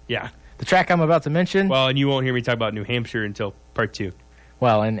 Yeah. The track I'm about to mention. Well, and you won't hear me talk about New Hampshire until part 2.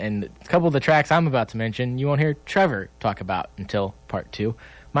 Well, and a couple of the tracks I'm about to mention, you won't hear Trevor talk about until part 2.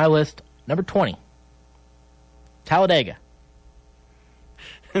 My list, number 20, Talladega.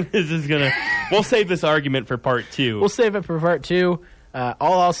 We'll save this argument for part 2. We'll save it for part 2.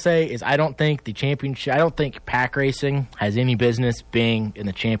 All I'll say is I don't think pack racing has any business being in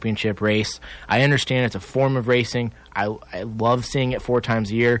the championship race. I understand it's a form of racing. I love seeing it 4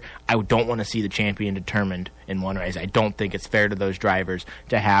 times a year. I don't want to see the champion determined in one race. I don't think it's fair to those drivers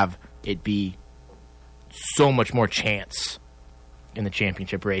to have it be so much more chance in the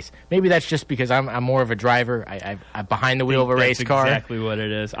championship race. Maybe that's just because I'm more of a driver. I'm behind the wheel of a race car. That's exactly what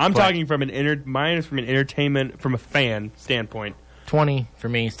it is. I'm talking from mine is from an entertainment, from a fan standpoint. 20 for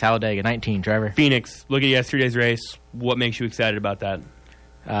me is Talladega. 19, Trevor. Phoenix. Look at yesterday's race. What makes you excited about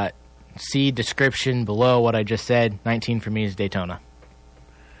that? See description below what I just said. 19 for me is Daytona.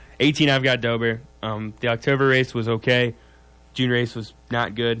 18, I've got Dover. The October race was okay. June race was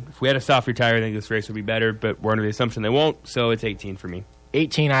not good. If we had a softer tire, I think this race would be better, but we're under the assumption they won't, so it's 18 for me.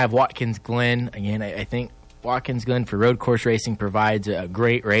 18, I have Watkins Glen. Again, I think Watkins Glen for road course racing provides a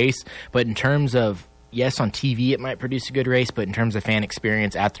great race, but in terms of, yes, on TV it might produce a good race, but in terms of fan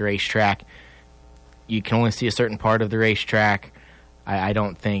experience at the racetrack, you can only see a certain part of the racetrack. I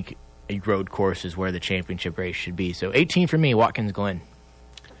don't think a road course is where the championship race should be. So 18 for me, Watkins Glen.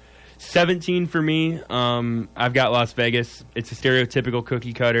 17 for me, I've got Las Vegas. It's a stereotypical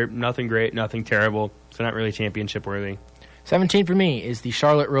cookie cutter. Nothing great, nothing terrible. So not really championship worthy. 17 for me is the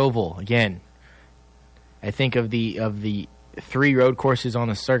Charlotte Roval. Again, I think of the 3 road courses on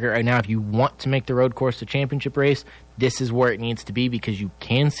the circuit right now, if you want to make the road course a championship race, this is where it needs to be because you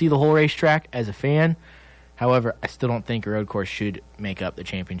can see the whole racetrack as a fan. However, I still don't think a road course should make up the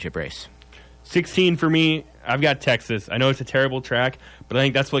championship race. 16 for me, I've got Texas. I know it's a terrible track, but I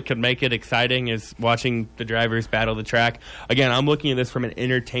think that's what could make it exciting is watching the drivers battle the track. Again, I'm looking at this from an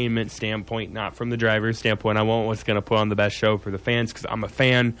entertainment standpoint, not from the driver's standpoint. I want what's going to put on the best show for the fans because I'm a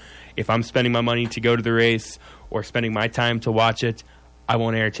fan. If I'm spending my money to go to the race or spending my time to watch it, I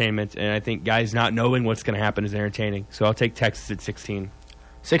want entertainment. And I think guys not knowing what's going to happen is entertaining. So I'll take Texas at 16.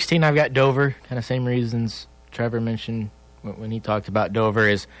 16, I've got Dover. Kind of same reasons Trevor mentioned when he talked about Dover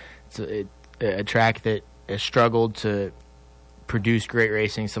is it's a track that has struggled to produce great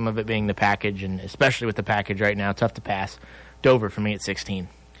racing, some of it being the package, and especially with the package right now, tough to pass. Dover for me at 16.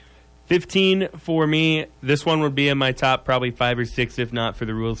 15 for me. This one would be in my top probably 5 or 6 if not for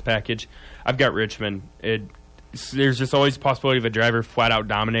the rules package. I've got Richmond. There's just always a possibility of a driver flat out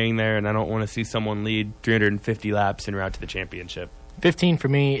dominating there, and I don't want to see someone lead 350 laps en route to the championship. 15 for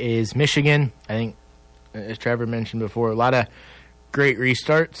me is Michigan. I think, as Trevor mentioned before, a lot of great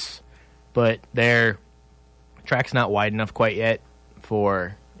restarts, but their track's not wide enough quite yet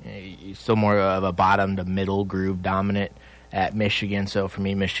for still more of a bottom to middle groove dominant at Michigan. So for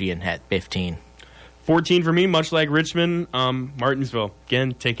me, Michigan at 15. 14 for me, much like Richmond, Martinsville.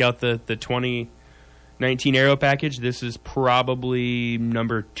 Again, take out the 2019 Aero package. This is probably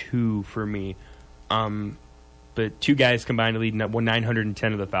number 2 for me. But 2 guys combined to lead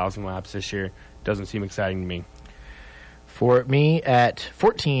 910 of the 1,000 laps this year. Doesn't seem exciting to me. For me, at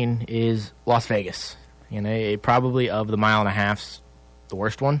 14 is Las Vegas. Probably of the mile and a half's the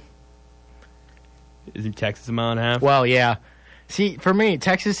worst one. Isn't Texas a mile and a half? Well, yeah. See, for me,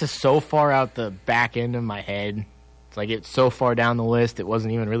 Texas is so far out the back end of my head. It's like it's so far down the list, it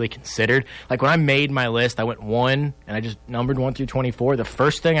wasn't even really considered. Like when I made my list, I went 1, and I just numbered 1 through 24. The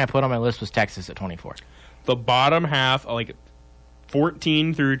first thing I put on my list was Texas at 24. The bottom half, like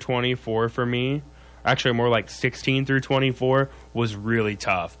 14 through 24 for me, actually more like 16 through 24, was really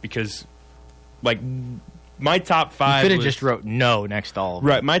tough because, like, my top 5 You could have just wrote no next to all of them.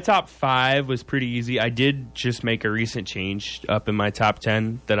 Right, my top 5 was pretty easy. I did just make a recent change up in my top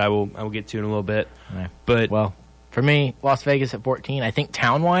 10 that I will get to in a little bit. Right. But well, for me, Las Vegas at 14. I think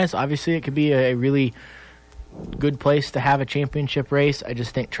town-wise, obviously, it could be a really good place to have a championship race. I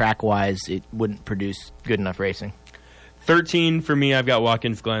just think track-wise, it wouldn't produce good enough racing. 13 for me, I've got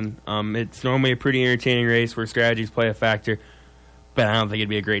Watkins Glen. It's normally a pretty entertaining race where strategies play a factor, but I don't think it'd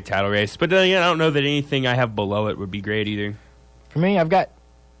be a great title race. But then again, I don't know that anything I have below it would be great either. For me, I've got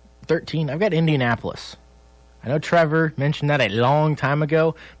 13. I've got Indianapolis. I know Trevor mentioned that a long time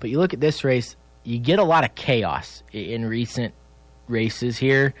ago, but you look at this race, you get a lot of chaos in recent races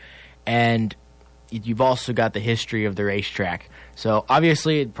here, and you've also got the history of the racetrack. So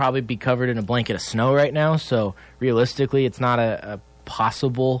obviously it'd probably be covered in a blanket of snow right now, so realistically it's not a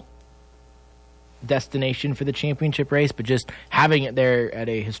possible destination for the championship race, but just having it there at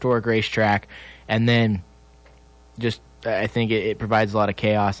a historic racetrack, and then just I think it provides a lot of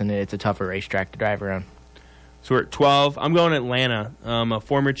chaos, and it's a tougher racetrack to drive around. So we're at 12. I'm going Atlanta, a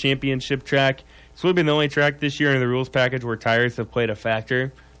former championship track. It's really been the only track this year in the rules package where tires have played a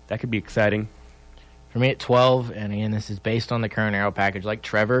factor. That could be exciting. For me at 12, and again, this is based on the current aero package. Like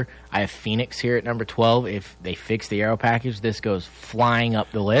Trevor, I have Phoenix here at number 12. If they fix the aero package, this goes flying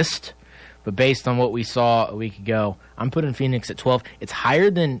up the list. But based on what we saw a week ago, I'm putting Phoenix at 12. It's higher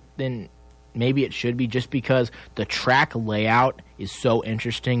than maybe it should be, just because the track layout is so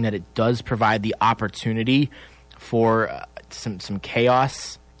interesting that it does provide the opportunity for some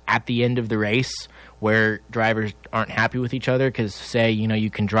chaos at the end of the race where drivers aren't happy with each other because, say, you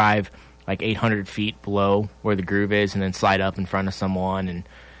can drive like 800 feet below where the groove is and then slide up in front of someone, and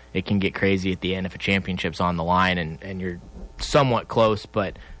it can get crazy at the end if a championship's on the line and you're somewhat close.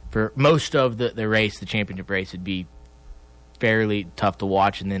 But for most of the race, the championship race, would be fairly tough to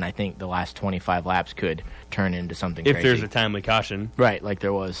watch, and then I think the last 25 laps could turn into something If crazy. there's a timely caution. Right, like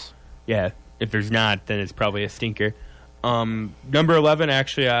there was. Yeah, if there's not, then it's probably a stinker. Number 11,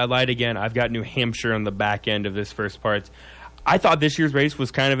 actually, I lied again. I've got New Hampshire on the back end of this first part. I thought this year's race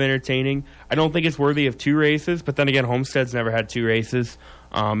was kind of entertaining. I don't think it's worthy of 2 races, but then again, Homestead's never had 2 races,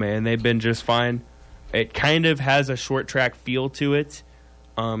 and they've been just fine. It kind of has a short track feel to it,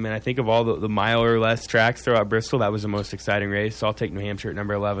 and I think of all the mile or less tracks throughout Bristol, that was the most exciting race, so I'll take New Hampshire at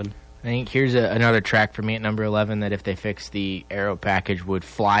number 11. I think here's another track for me at number 11 that if they fix the aero package would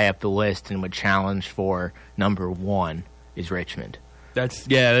fly up the list and would challenge for number 1 is Richmond. That's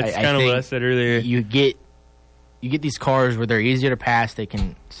kind of what I said earlier. You get these cars where they're easier to pass. They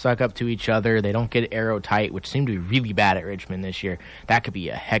can suck up to each other. They don't get aero tight, which seemed to be really bad at Richmond this year. That could be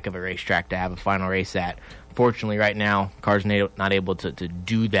a heck of a racetrack to have a final race at. Fortunately, right now, cars not able to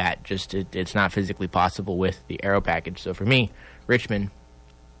do that. It's not physically possible with the aero package. So for me, Richmond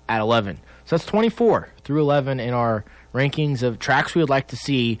at 11. So that's 24 through 11 in our rankings of tracks we would like to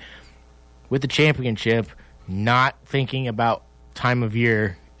see with the championship, not thinking about time of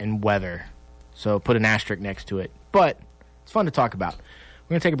year and weather. So put an asterisk next to it. But it's fun to talk about. We're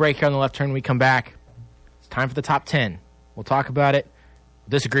going to take a break here on the left turn. When we come back, it's time for the top 10. We'll talk about it.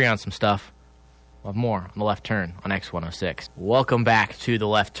 We'll disagree on some stuff. We'll have more on the left turn on X106. Welcome back to the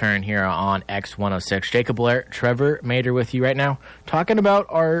left turn here on X106. Jacob Blair, Trevor Mader with you right now, talking about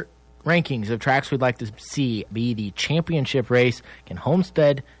our rankings of tracks we'd like to see be the championship race. Again,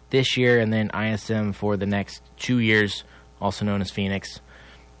 Homestead this year, and then ISM for the next 2 years, also known as Phoenix.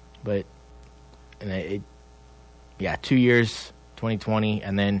 But 2 years, 2020,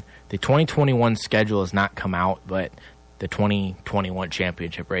 and then the 2021 schedule has not come out, but the 2021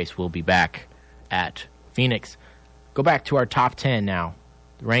 championship race will be back at Phoenix. Go back to our top 10 now.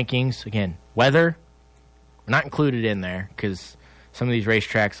 The rankings, again, weather, we're not included in there because some of these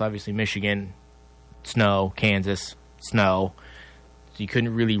racetracks, obviously Michigan, snow, Kansas, snow, so you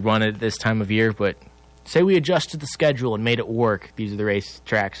couldn't really run it at this time of year, but say we adjusted the schedule and made it work. These are the race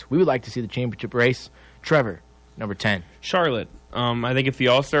tracks we would like to see the championship race. Trevor, number 10. Charlotte. I think if the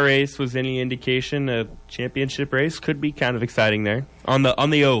All-Star race was any indication, a championship race could be kind of exciting there on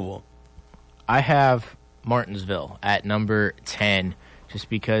the oval. I have Martinsville at number 10 just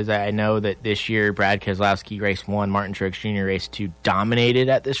because I know that this year Brad Keselowski race 1, Martin Truex Jr. race 2 dominated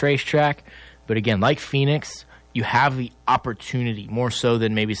at this racetrack. But again, like Phoenix, you have the opportunity, more so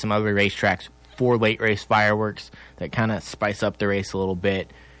than maybe some other racetracks, 4 late race fireworks that kind of spice up the race a little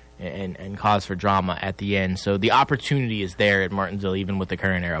bit and cause for drama at the end. So the opportunity is there at Martinsville, even with the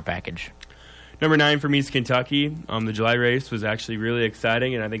current aero package. Number 9 for me is Kentucky. The July race was actually really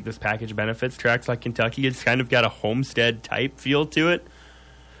exciting, and I think this package benefits tracks like Kentucky. It's kind of got a Homestead type feel to it.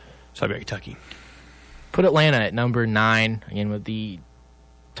 So I'll be Kentucky. Put Atlanta at number 9. Again, with the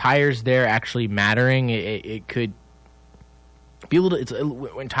tires there actually mattering, it could be a little.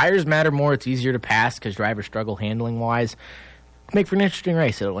 When tires matter more, it's easier to pass because drivers struggle handling wise. Make for an interesting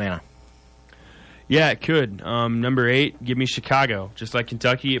race at Atlanta. Yeah, it could. Number 8, give me Chicago. Just like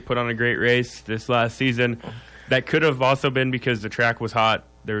Kentucky, it put on a great race this last season. That could have also been because the track was hot.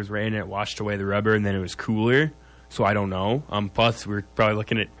 There was rain and it washed away the rubber, and then it was cooler. So I don't know. Plus, we're probably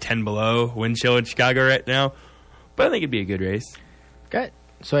looking at 10 below wind chill in Chicago right now. But I think it'd be a good race. Okay.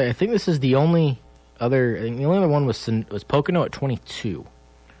 So I think this is the only other. I think the only other one was Pocono at 22.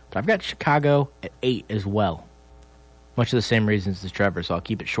 But I've got Chicago at 8 as well. Much of the same reasons as Trevor, so I'll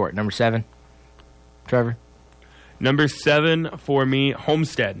keep it short. Number 7. Trevor? Number 7 for me,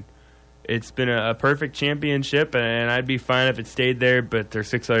 Homestead. It's been a perfect championship, and I'd be fine if it stayed there, but there's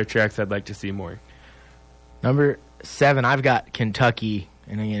 6 other tracks I'd like to see more. Number 7, I've got Kentucky.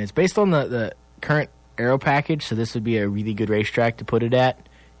 And again, it's based on the current aero package, so this would be a really good racetrack to put it at,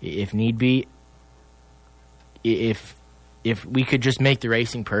 if need be. If we could just make the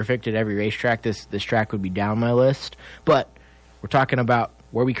racing perfect at every racetrack, this track would be down my list. But we're talking about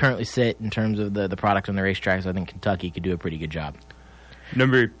where we currently sit in terms of the product on the racetracks. I think Kentucky could do a pretty good job.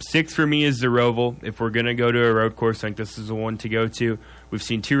 Number 6 for me is the Roval. If we're going to go to a road course, I think this is the one to go to. We've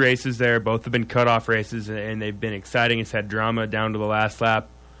seen 2 races there. Both have been cutoff races, and they've been exciting. It's had drama down to the last lap.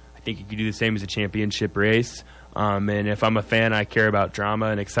 I think you could do the same as a championship race. And if I'm a fan, I care about drama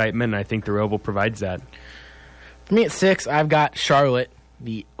and excitement, and I think the Roval provides that. For me at 6, I've got Charlotte,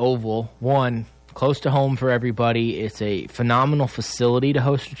 the Oval. 1, close to home for everybody. It's a phenomenal facility to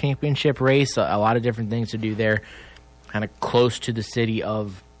host a championship race. A lot of different things to do there. Kind of close to the city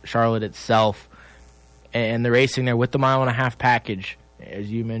of Charlotte itself. And the racing there with the 1.5 mile package. As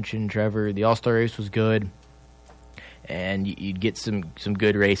you mentioned, Trevor, the All-Star race was good. And you'd get some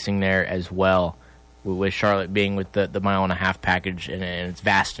good racing there as well, with Charlotte being with the 1.5 mile package and its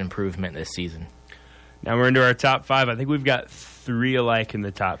vast improvement this season. Now we're into our top 5. I think we've got 3 alike in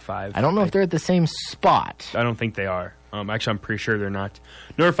the top 5. I don't know if they're at the same spot. I don't think they are. Actually, I'm pretty sure they're not.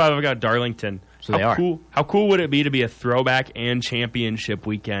 Number 5, I've got Darlington. So they are. How cool would it be to be a throwback and championship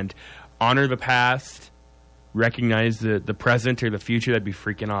weekend? Honor the past, recognize the present or the future. That'd be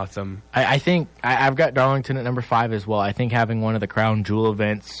freaking awesome. I think I've got Darlington at number 5 as well. I think having one of the crown jewel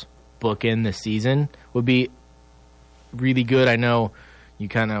events book in this season would be really good. I know you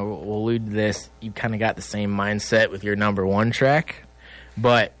kind of will allude to this. You kind of got the same mindset with your number 1 track.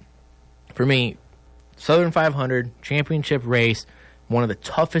 But for me, Southern 500 championship race, one of the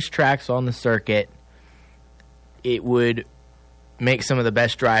toughest tracks on the circuit. It would make some of the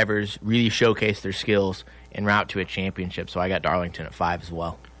best drivers really showcase their skills en route to a championship. So I got Darlington at 5 as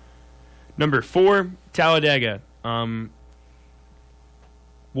well. Number 4, Talladega.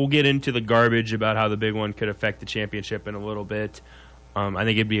 We'll get into the garbage about how the big one could affect the championship in a little bit. I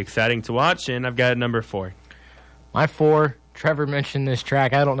think it'd be exciting to watch, and I've got number 4. My 4, Trevor mentioned this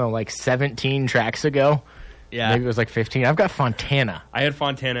track, I don't know, like 17 tracks ago. Yeah. Maybe it was like 15. I've got Fontana. I had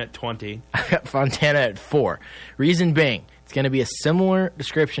Fontana at 20. I've got Fontana at 4. Reason being, it's going to be a similar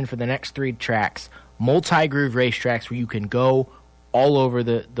description for the next 3 tracks. Multi-groove racetracks where you can go all over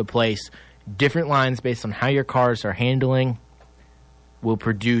the place. Different lines based on how your cars are handling will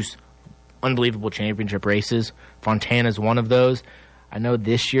produce unbelievable championship races. Fontana's one of those. I know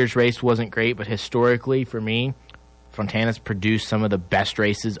this year's race wasn't great, but historically for me, Fontana's produced some of the best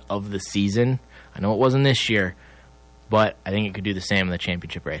races of the season. I know it wasn't this year, but I think it could do the same in the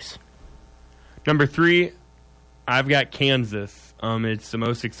championship race. Number 3, I've got Kansas. It's the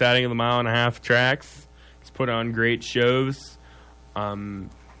most exciting of the 1.5 mile tracks. It's put on great shows. The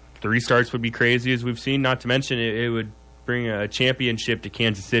restarts would be crazy, as we've seen. Not to mention, it would bring a championship to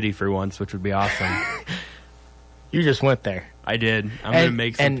Kansas City for once, which would be awesome. You just went there. I did. I'm going to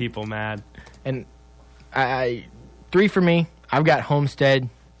make some people mad. And 3 for me. I've got Homestead.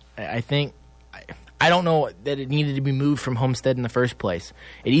 I don't know that it needed to be moved from Homestead in the first place.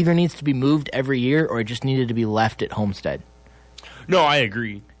 It either needs to be moved every year or it just needed to be left at Homestead. No, I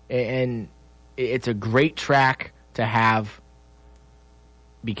agree. And it's a great track to have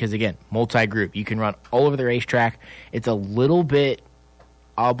because, again, multi-group. You can run all over the racetrack. It's a little bit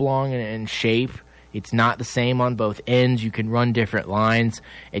oblong in shape. It's not the same on both ends. You can run different lines.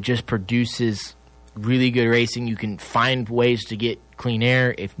 It just produces really good racing. You can find ways to get clean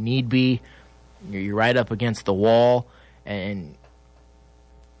air if need be. You're right up against the wall, and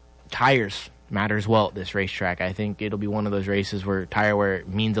tires matter as well at this racetrack. I think it'll be one of those races where tire wear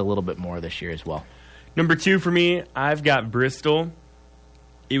means a little bit more this year as well. Number 2 for me, I've got Bristol.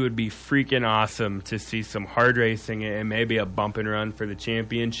 It would be freaking awesome to see some hard racing and maybe a bump and run for the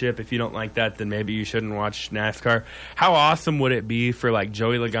championship. If you don't like that, then maybe you shouldn't watch NASCAR. How awesome would it be for like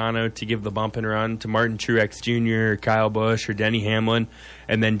Joey Logano to give the bump and run to Martin Truex Jr., or Kyle Busch, or Denny Hamlin,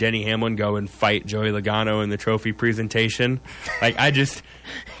 and then Denny Hamlin go and fight Joey Logano in the trophy presentation? Like,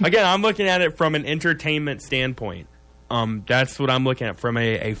 again, I'm looking at it from an entertainment standpoint. That's what I'm looking at from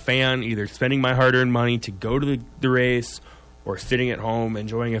a fan, either spending my hard-earned money to go to the race or sitting at home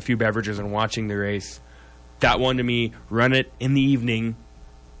enjoying a few beverages and watching the race. That one, to me, run it in the evening,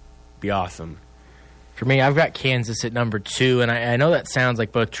 be awesome. For me, I've got Kansas at number 2, and I know that sounds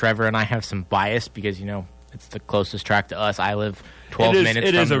like both Trevor and I have some bias because, it's the closest track to us. I live 12 minutes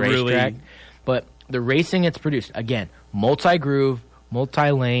from the racetrack. But the racing it's produced, again, multi-groove,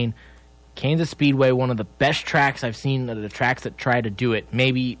 multi-lane, Kansas Speedway, one of the best tracks I've seen, the tracks that try to do it,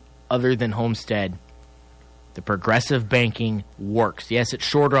 maybe other than Homestead. The progressive banking works. Yes, it's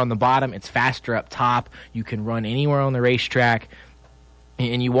shorter on the bottom. It's faster up top. You can run anywhere on the racetrack.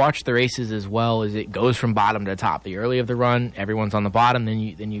 And you watch the races as well as it goes from bottom to top. The early of the run, everyone's on the bottom. Then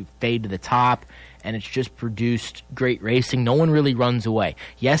you fade to the top. And it's just produced great racing. No one really runs away.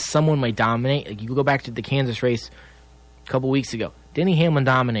 Yes, someone may dominate. Like, you go back to the Kansas race a couple weeks ago. Denny Hamlin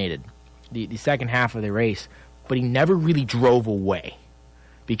dominated the second half of the race. But he never really drove away.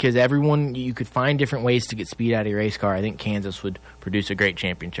 Because you could find different ways to get speed out of your race car. I think Kansas would produce a great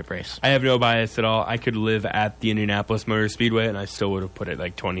championship race. I have no bias at all. I could live at the Indianapolis Motor Speedway, and I still would have put it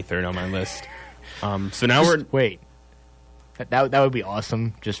like 23rd on my list. So now Wait. That would be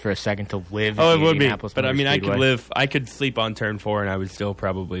awesome just for a second to live at the the Indianapolis Motor Speedway. I could sleep on turn 4, and I would still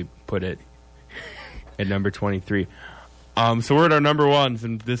probably put it at number 23. So we're at our number 1s,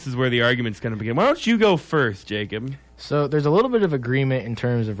 and this is where the argument's going to begin. Why don't you go first, Jacob? So there's a little bit of agreement in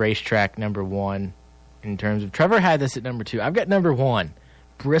terms of racetrack number 1. In terms of Trevor had this at number 2. I've got number 1,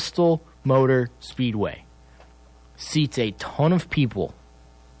 Bristol Motor Speedway. Seats a ton of people.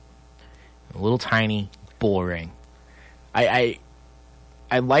 A little tiny bull ring. I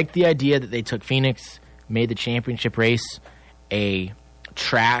like the idea that they took Phoenix, made the championship race a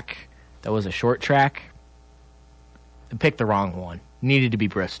track that was a short track. They picked the wrong one. Needed to be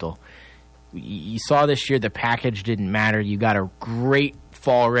Bristol. You saw this year the package didn't matter. You got a great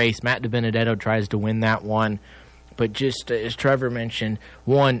fall race. Matt DiBenedetto tries to win that one. But just as Trevor mentioned,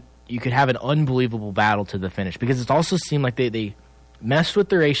 one, you could have an unbelievable battle to the finish. Because it also seemed like they messed with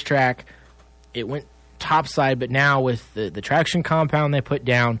the racetrack. It went topside, but now with the traction compound they put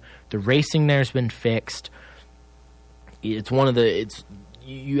down, the racing there's been fixed. It's one of the...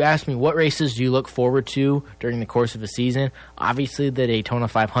 You asked me, what races do you look forward to during the course of a season? Obviously, the Daytona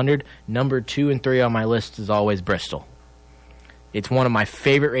 500. Number 2 and 3 on my list is always Bristol. It's one of my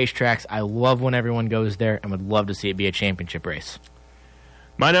favorite racetracks. I love when everyone goes there and would love to see it be a championship race.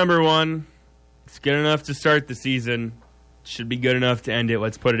 My number 1, it's good enough to start the season. Should be good enough to end it.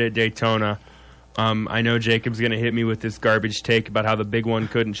 Let's put it at Daytona. I know Jacob's going to hit me with this garbage take about how the big one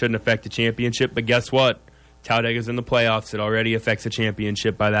shouldn't affect the championship, but guess what? Talladega's in the playoffs. It already affects the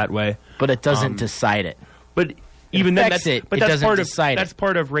championship by that way. But it doesn't decide it. But even then, that's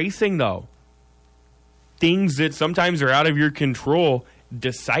part of racing, though. Things that sometimes are out of your control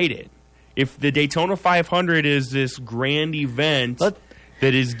decide it. If the Daytona 500 is this grand event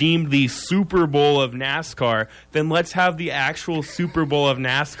that is deemed the Super Bowl of NASCAR, then let's have the actual Super Bowl of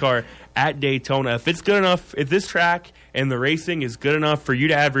NASCAR at Daytona. If it's good enough, if this track and the racing is good enough for you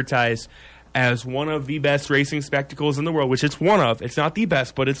to advertise as one of the best racing spectacles in the world, which it's one of, it's not the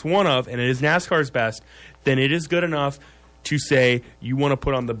best, but it's one of, and it is NASCAR's best, then it is good enough to say you want to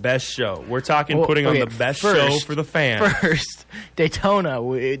put on the best show. We're talking on the best show for the fans. First, the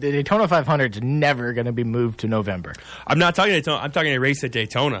Daytona 500 is never going to be moved to November. I'm not talking Daytona. I'm talking a race at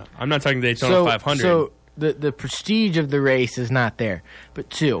Daytona. I'm not talking Daytona 500. So the prestige of the race is not there. But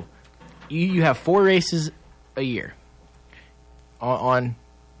 2, you have 4 races a year on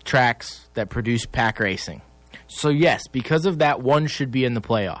tracks that produce pack racing. So yes, because of that, one should be in the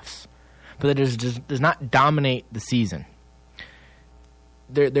playoffs, but it does not dominate the season.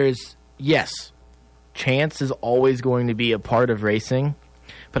 There's chance is always going to be a part of racing,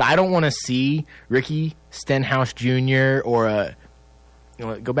 but I don't want to see Ricky Stenhouse Jr. or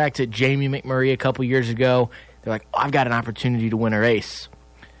go back to Jamie McMurray a couple years ago. They're like, I've got an opportunity to win a race,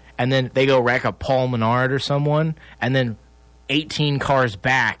 and then they go wreck a Paul Menard or someone, and then 18 cars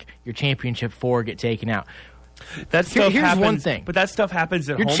back, your championship 4 get taken out. That stuff Here's happens, one thing. but that stuff happens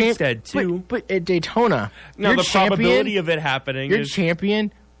at Your Homestead too. But at Daytona, Now your the probability champion, of it happening your is.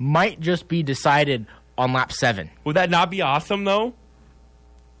 champion might just be decided on lap 7. Would that not be awesome though?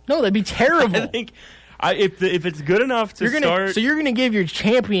 No, that'd be terrible. I think if it's good enough to start. So you're gonna give your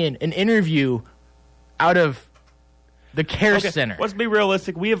champion an interview out of the care center. Let's be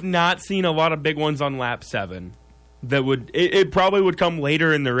realistic. We have not seen a lot of big ones on lap 7. That would it probably would come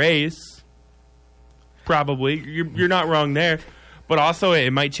later in the race. Probably, you're not wrong there, but also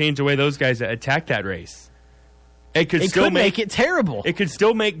it might change the way those guys attack that race. It could make it terrible. It could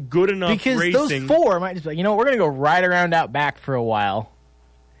still make good enough because racing. those 4 might just be like, we're gonna go right around out back for a while,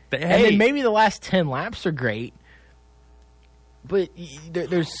 Hey, and then maybe the last 10 laps are great. But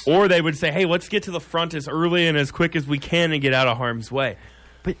there's or they would say, hey, let's get to the front as early and as quick as we can and get out of harm's way.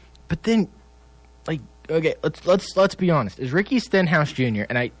 But then, like, okay, let's be honest. Is Ricky Stenhouse Jr.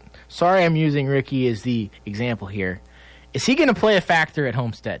 and sorry I'm using Ricky as the example here. Is he going to play a factor at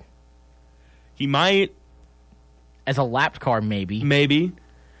Homestead? He might, as a lapped car, maybe. Maybe.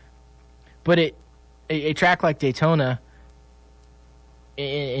 But a track like Daytona,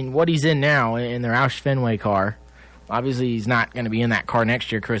 in what he's in now, in their Roush Fenway car, obviously he's not going to be in that car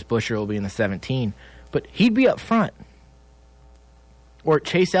next year. Chris Buescher will be in the 17. But he'd be up front. Or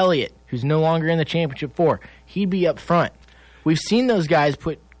Chase Elliott, who's no longer in the Championship 4, he'd be up front. We've seen those guys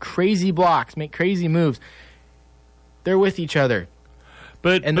put crazy blocks, make crazy moves. They're with each other.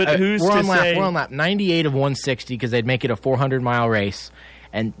 But who's we're to on say? We're on lap 98 of 160 because they'd make it a 400-mile race.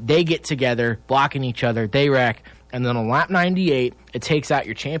 And they get together, blocking each other. They wreck. And then on lap 98, it takes out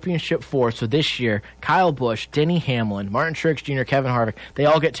your Championship 4. So this year, Kyle Busch, Denny Hamlin, Martin Truex Jr., Kevin Harvick, they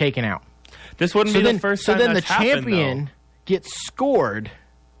all get taken out. This wouldn't be the first time So then that's the happened, champion though. gets scored.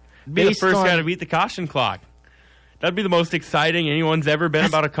 Be the based first on- guy to beat the caution clock. That'd be the most exciting anyone's ever been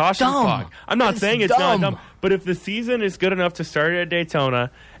about a caution dumb. clock. I'm not That's saying it's not dumb. dumb, but if the season is good enough to start at Daytona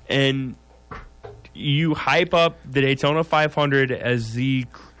and you hype up the Daytona 500 as the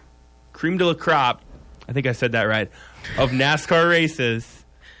cream de la crop, I think I said that right, of NASCAR races,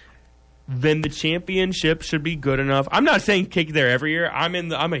 then the championship should be good enough. I'm not saying kick there every year. I'm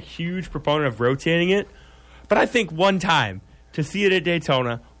a huge proponent of rotating it, but I think one time to see it at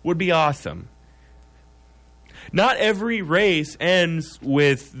Daytona would be awesome. Not every race ends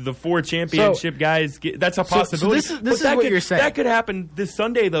with the 4 championship guys. That's a possibility. So this is what you're saying. That could happen this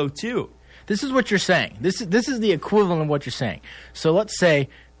Sunday, though, too. This is what you're saying. This is the equivalent of what you're saying. So let's say,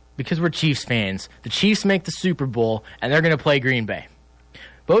 because we're Chiefs fans, the Chiefs make the Super Bowl, and they're going to play Green Bay.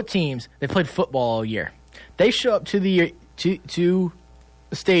 Both teams, they played football all year. They show up to the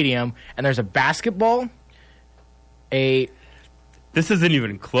stadium, and there's a basketball, This isn't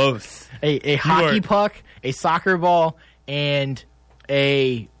even close. a hockey puck, a soccer ball, and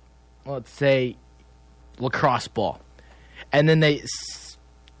a, let's say, lacrosse ball. And then they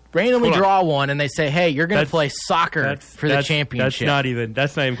randomly draw one, and they say, hey, you're going to play soccer for the championship.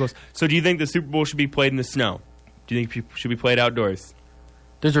 That's not even close. So do you think the Super Bowl should be played in the snow? Do you think it should be played outdoors?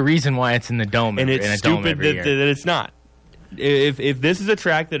 There's a reason why it's in the dome. And it's stupid that it's not. If this is a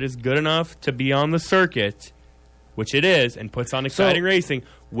track that is good enough to be on the circuit, which it is, and puts on exciting racing,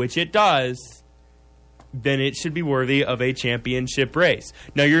 which it does, then it should be worthy of a championship race.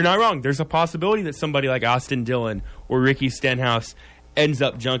 Now, you're not wrong. There's a possibility that somebody like Austin Dillon or Ricky Stenhouse ends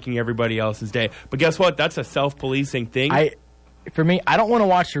up junking everybody else's day. But guess what? That's a self-policing thing. For me, I don't want to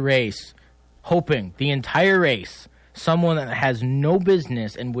watch a race hoping the entire race someone that has no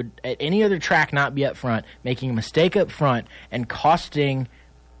business and would at any other track not be up front, making a mistake up front and costing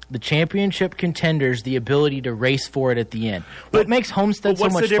the championship contenders the ability to race for it at the end. What makes Homestead so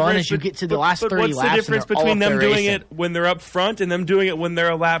much fun is you get to the last 30 laps. What's the difference between them doing it when they're up front and them doing it when they're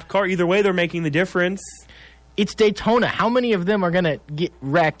a lap car? Either way, they're making the difference. It's Daytona. How many of them are going to get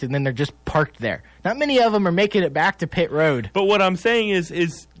wrecked and then they're just parked there? Not many of them are making it back to pit road. But what I'm saying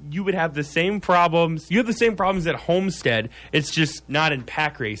is you would have the same problems. You have the same problems at Homestead. It's just not in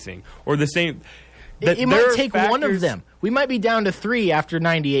pack racing or the same. It might take one of them. We might be down to 3 after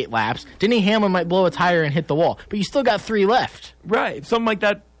 98 laps. Denny Hamlin might blow a tire and hit the wall, but you still got 3 left. Right. Something like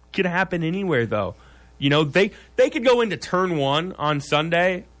that could happen anywhere, though. You know, they could go into turn 1 on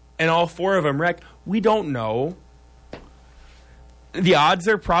Sunday and all 4 of them wreck. We don't know. The odds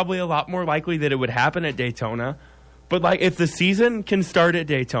are probably a lot more likely that it would happen at Daytona. But like, if the season can start at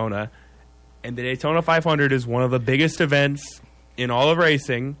Daytona, and the Daytona 500 is one of the biggest events in all of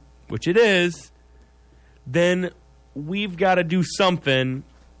racing, which it is, then we've got to do something.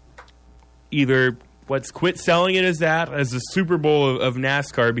 Either let's quit selling it as the Super Bowl of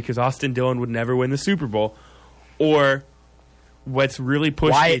NASCAR, because Austin Dillon would never win the Super Bowl, or what's really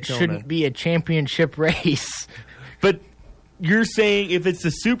pushed why Daytona. it shouldn't be a championship race. But you're saying if it's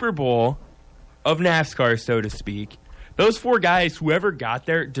the Super Bowl of NASCAR, so to speak, those 4 guys, whoever got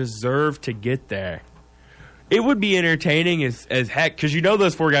there, deserve to get there. It would be entertaining as heck, because you know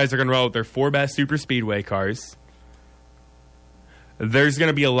those 4 guys are going to roll with their 4 best super speedway cars. There's going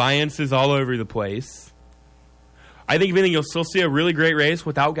to be alliances all over the place. I think, if anything, you'll still see a really great race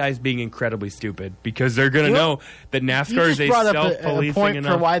without guys being incredibly stupid, because they're going to know that NASCAR is a self-policing point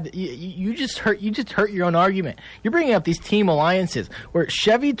enough. for why you just hurt your own argument. You're bringing up these team alliances where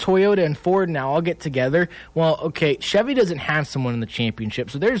Chevy, Toyota, and Ford now all get together. Well, okay, Chevy doesn't have someone in the championship,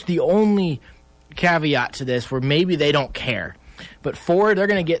 so there's the only caveat to this where maybe they don't care. But Ford, they're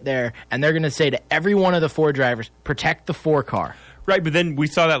going to get there, and they're going to say to every one of the 4 drivers, protect the 4 car. Right, but then we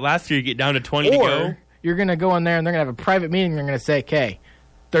saw that last year. You get down to 20 to go. You're going to go in there and they're going to have a private meeting. They're going to say, okay,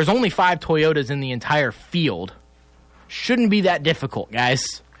 there's only 5 Toyotas in the entire field. Shouldn't be that difficult,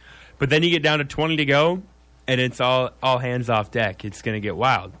 guys. But then you get down to 20 to go, and it's all hands off deck. It's going to get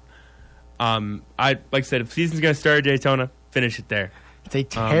wild. Like I said, if the season's going to start at Daytona, finish it there. It's a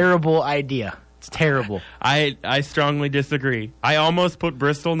terrible idea. It's terrible. I strongly disagree. I almost put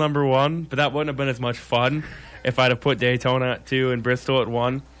Bristol number 1, but that wouldn't have been as much fun if I'd have put Daytona at 2 and Bristol at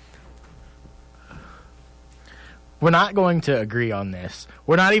 1. We're not going to agree on this.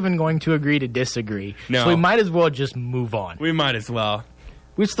 We're not even going to agree to disagree. No. So we might as well just move on. We might as well.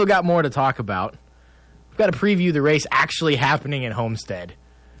 We've still got more to talk about. We've got to preview the race actually happening at Homestead.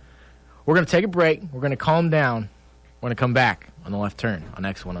 We're going to take a break. We're going to calm down. We're going to come back on the left turn on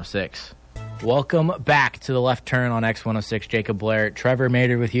X106. Welcome back to the left turn on X106. Jacob Blair, Trevor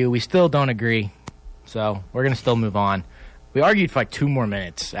Mader with you. We still don't agree, so we're going to still move on. We argued for like 2 more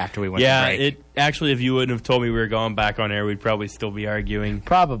minutes after we went to break. Actually, if you wouldn't have told me we were going back on air, we'd probably still be arguing.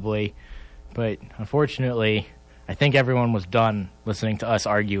 Probably, but unfortunately, I think everyone was done listening to us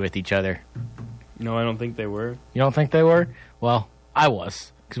argue with each other. No, I don't think they were. You don't think they were? Well, I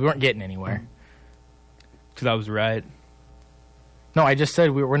was, because we weren't getting anywhere. Because I was right. No, I just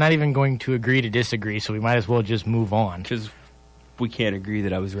said we're not even going to agree to disagree, so we might as well just move on. Because we can't agree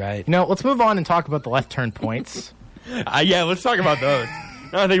that I was right. You know, let's move on and talk about the left turn points. Yeah, let's talk about those.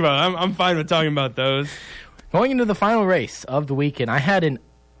 No, think about it. I'm fine with talking about those. Going into the final race of the weekend, I had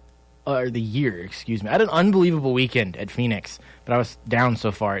the year, excuse me. I had an unbelievable weekend at Phoenix, but I was down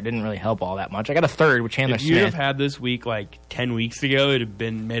so far. It didn't really help all that much. I got a 3rd with Chandler If Smith. you'd have had this week like 10 weeks ago, it would have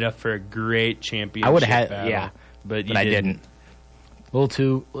been made up for a great championship I would have had, battle. yeah, But I didn't. A little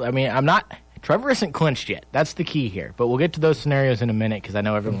too, I mean, Trevor isn't clinched yet. That's the key here. But we'll get to those scenarios in a minute because I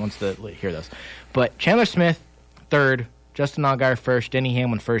know everyone wants to hear those. But Chandler Smith, 3rd. Justin Allgaier 1st. Denny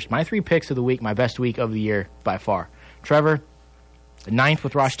Hamlin 1st. My 3 picks of the week, my best week of the year by far. Trevor, 9th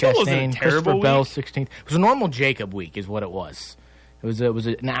with Ross Chastain. Christopher Bell, 16th. It was a normal Jacob week is what it was. It was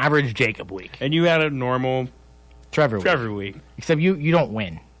an average Jacob week. And you had a normal Trevor week. Except you don't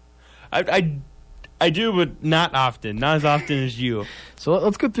win. I do, but not often. Not as often as you. So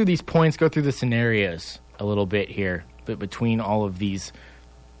let's go through these points, go through the scenarios a little bit here. But between all of these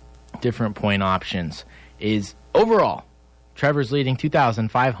different point options is overall, Trevor's leading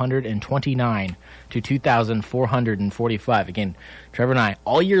 2,529 to 2,445. Again, Trevor and I,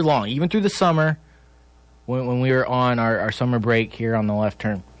 all year long, even through the summer, when we were on our summer break here on the left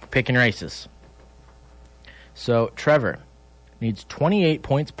turn, picking races. So Trevor needs 28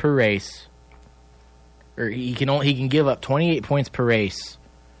 points per race, or he can give up 28 points per race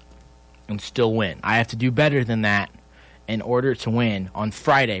and still win. I have to do better than that in order to win on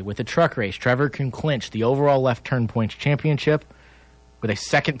Friday with a truck race. Trevor can clinch the overall left turn points championship with a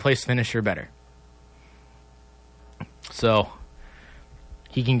 2nd place finish or better. So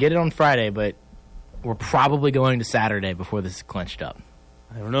he can get it on Friday, but we're probably going to Saturday before this is clinched up.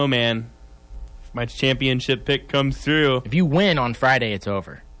 I don't know, man. If my championship pick comes through. If you win on Friday, it's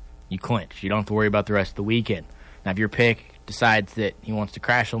over. You clinch. You don't have to worry about the rest of the weekend. Now, if your pick decides that he wants to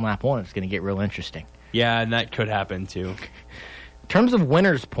crash on lap 1, it's going to get real interesting. Yeah, and that could happen too. In terms of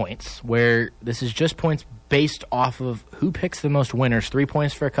winners' points, where this is just points based off of who picks the most winners, 3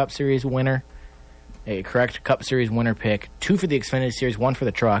 points for a Cup Series winner, a correct Cup Series winner pick, 2 for the Xfinity Series, 1 for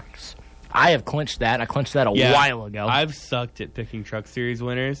the trucks. I have clinched that. I clinched that a while ago. I've sucked at picking Truck Series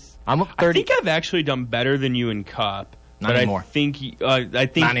winners. I'm up 30. I think I've actually done better than you in Cup. Not anymore. I think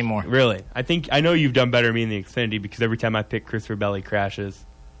not anymore. Really, I know you've done better than me in the Xfinity because every time I pick Christopher Bell, he crashes.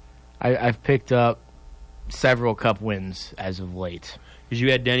 I've picked up several Cup wins as of late. Because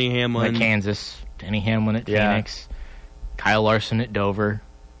you had Denny Hamlin at Kansas, Denny Hamlin at Phoenix, Kyle Larson at Dover.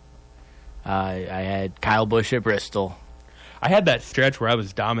 I had Kyle Busch at Bristol. I had that stretch where I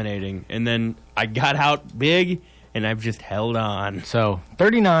was dominating, and then I got out big, and I've just held on. So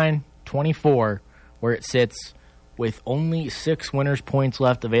 39-24, where it sits with only 6 winners' points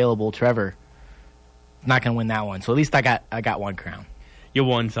left available. Trevor, not going to win that one. So at least I got one crown. You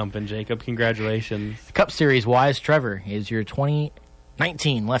won something, Jacob. Congratulations. Cup Series wise, Trevor is your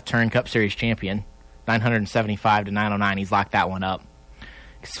 2019 Left Turn Cup Series champion, 975 to 909. He's locked that one up.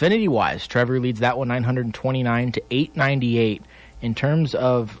 Xfinity wise, Trevor leads that one 929 to 898. In terms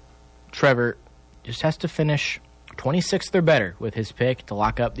of Trevor, just has to finish 26th or better with his pick to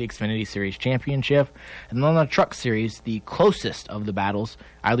lock up the Xfinity Series championship. And then on the Truck Series, the closest of the battles,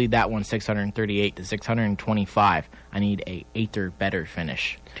 I lead that one 638 to 625. I need a 8th or better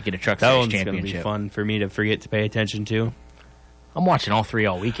finish to get a Truck Series championship. That one's going to be fun for me to forget to pay attention to. I'm watching all 3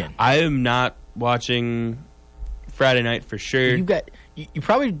 all weekend. I am not watching Friday night for sure. You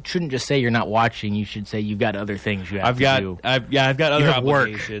probably shouldn't just say you're not watching. You should say you've got other things you have to do. I've got other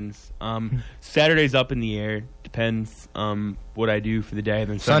obligations. Saturday's up in the air. Depends what I do for the day.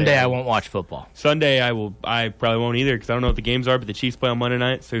 Then Sunday I won't watch football. Sunday I probably won't either because I don't know what the games are. But the Chiefs play on Monday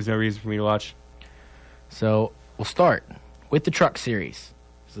night, so there's no reason for me to watch. So we'll start with the Truck Series.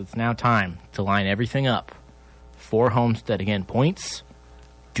 So it's now time to line everything up for Homestead. Again, points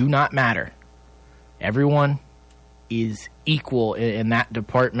do not matter. Everyone is equal in that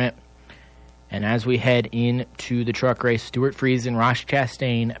department. And as we head into the truck race, Stuart Friesen, Ross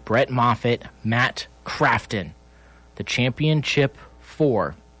Chastain, Brett Moffitt, Matt Crafton, the championship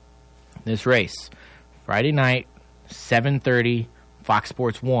for this race. Friday night, 7:30, Fox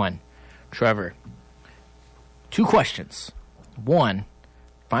Sports 1. Trevor, 2 questions. 1,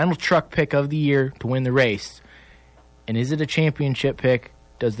 final truck pick of the year to win the race. And is it a championship pick?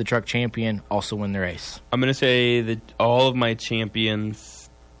 Does the truck champion also win the race? I'm going to say that all of my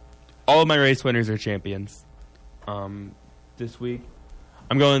race winners are champions this week.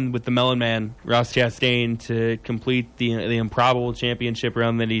 I'm going with the Melon Man, Ross Chastain, to complete the improbable championship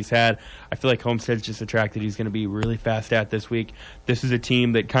run that he's had. I feel like Homestead's just a track that he's going to be really fast at this week. This is a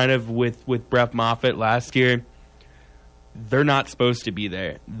team that kind of, with Brett Moffitt last year, they're not supposed to be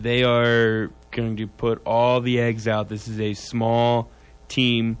there. They are going to put all the eggs out. This is a small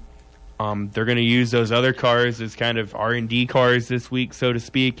team. They're going to use those other cars as kind of R&D cars this week, so to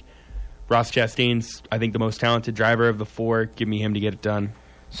speak. Ross Chastain's, I think, the most talented driver of the 4. Give me him to get it done.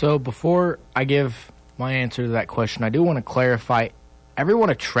 So before I give my answer to that question, I do want to clarify every one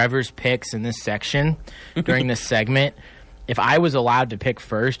of Trevor's picks in this section during this segment. If I was allowed to pick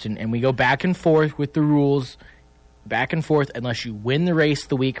first, and we go back and forth with the rules, back and forth, unless you win the race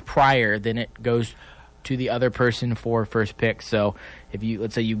the week prior, then it goes to the other person for first pick. So if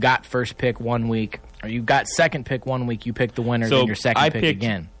let's say you got first pick one week, or you got second pick one week, you pick the winner, then your second pick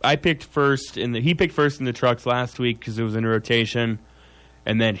again. I picked first he picked first in the trucks last week because it was in rotation,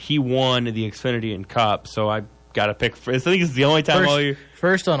 and then he won the Xfinity and Cup. So I got to pick first. I think it's the only time all year.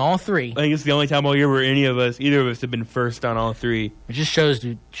 First on all 3. I think it's the only time all year where either of us have been first on all 3. It just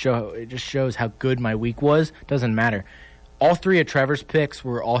shows how good my week was. Doesn't matter. All 3 of Trevor's picks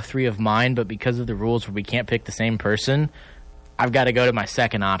were all 3 of mine, but because of the rules where we can't pick the same person, I've got to go to my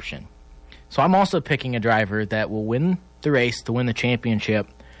second option. So I'm also picking a driver that will win the race to win the championship.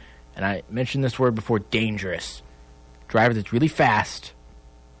 And I mentioned this word before, dangerous. Driver that's really fast,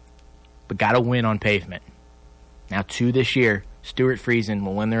 but got to win on pavement. Now 2 this year, Stuart Friesen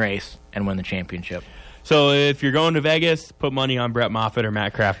will win the race and win the championship. So if you're going to Vegas, put money on Brett Moffitt or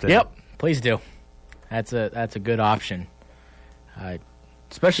Matt Crafton. Yep, please do. That's a good option.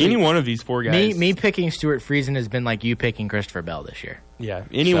 Especially any one of these 4 guys. Me picking Stuart Friesen has been like you picking Christopher Bell this year. Yeah,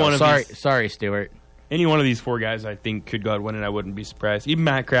 sorry, Stuart. Any one of these 4 guys, I think, could go out and win, and I wouldn't be surprised. Even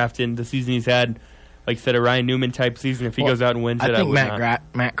Matt Crafton, the season he's had, like I said, a Ryan Newman type season. If he goes out and wins I think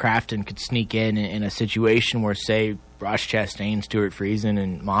Matt Crafton could sneak in a situation where, say, Ross Chastain, Stuart Friesen,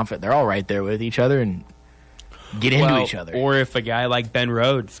 and Moffitt, they're all right there with each other and get into each other. Or if a guy like Ben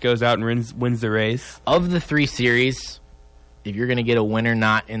Rhodes goes out and wins the race. Of the 3 series, if you're going to get a winner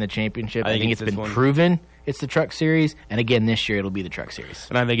not in the championship, I think it's been proven it's the Truck Series. And again, this year it'll be the Truck Series.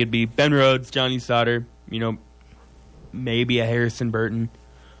 And I think it'd be Ben Rhodes, Johnny Sauter, maybe a Harrison Burton.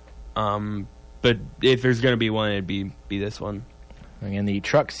 But if there's going to be one, it'd be this one. Again, the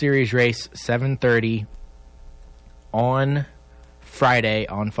Truck Series race, 7:30 on Friday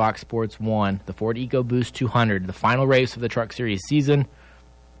on Fox Sports 1. The Ford EcoBoost 200, the final race of the Truck Series season.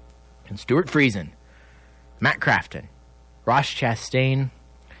 And Stuart Friesen, Matt Crafton, Ross Chastain,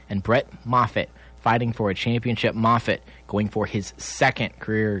 and Brett Moffitt fighting for a championship. Moffitt going for his 2nd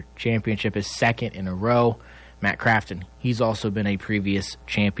career championship, his 2nd in a row. Matt Crafton, he's also been a previous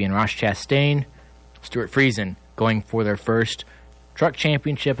champion. Ross Chastain, Stuart Friesen going for their first truck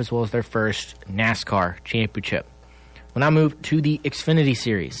championship as well as their first NASCAR championship. We'll now move to the Xfinity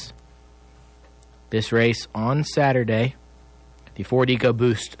Series. This race on Saturday, the Ford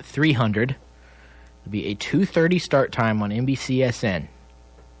EcoBoost 300, will be a 2:30 start time on NBCSN.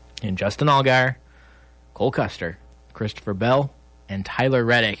 And Justin Allgaier, Cole Custer, Christopher Bell, and Tyler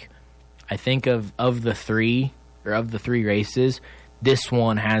Reddick. I think of the three races, this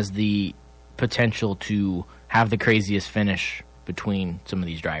one has the potential to have the craziest finish between some of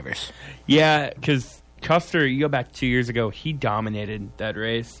these drivers. Yeah, because Custer, you go back 2 years ago, he dominated that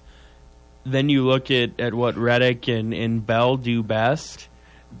race. Then you look at what Reddick and Bell do best.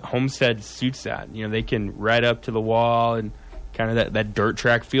 Homestead suits that. You know, they can ride up to the wall and kind of that dirt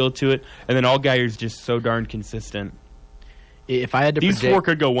track feel to it. And then Allgaier's just so darn consistent. If I had to These four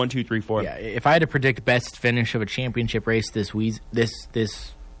could go 1, 2, 3, 4. Yeah, if I had to predict best finish of a championship race this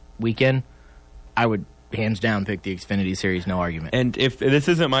weekend, I would hands down pick the Xfinity Series, no argument. And if this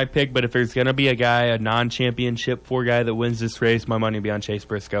isn't my pick, but if there's going to be a non-championship 4 guy that wins this race, my money would be on Chase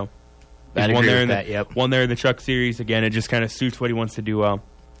Briscoe. I'd agree with that, yep. One there in the Truck Series. Again, it just kind of suits what he wants to do well.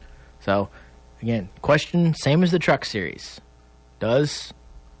 So, again, question, same as the Truck Series. Does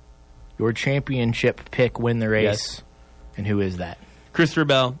your championship pick win the race? Yes. And who is that? Christopher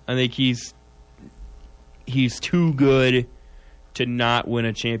Bell. I think he's too good to not win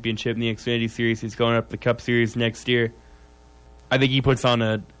a championship in the Xfinity Series. He's going up the Cup Series next year. I think he puts on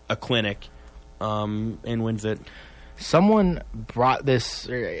a clinic and wins it. Someone brought this,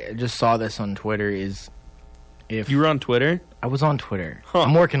 I just saw this on Twitter, is if... You were on Twitter? I was on Twitter. Huh.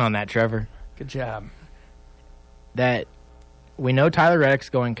 I'm working on that, Trevor. Good job. That we know Tyler Reddick's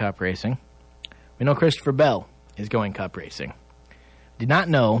going Cup racing. We know Christopher Bell is going Cup racing. Did not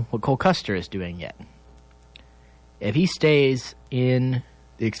know what Cole Custer is doing yet. If he stays in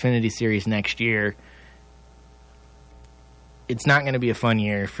the Xfinity Series next year, it's not going to be a fun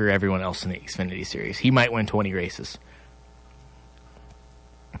year for everyone else in the Xfinity Series. He might win 20 races.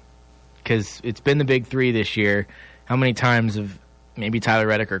 Because it's been the big three this year. How many times have maybe Tyler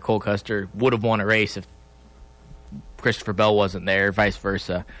Reddick or Cole Custer would have won a race if Christopher Bell wasn't there, vice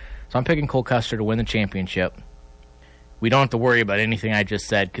versa? So I'm picking Cole Custer to win the championship. We don't have to worry about anything I just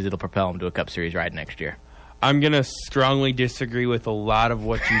said because it'll propel him to a Cup Series ride next year. I'm going to strongly disagree with a lot of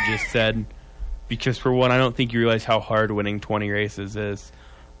what you just said because, for one, I don't think you realize how hard winning 20 races is.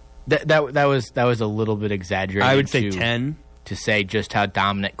 That was a little bit exaggerated. I would say 10. To say just how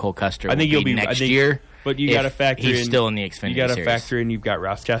dominant Cole Custer I think will he'll be next year. But you got to factor he's in... still in the Xfinity Series. You got to factor in you've got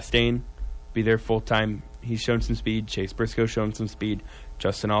Ross Chastain be there full-time. He's shown some speed. Chase Briscoe's shown some speed.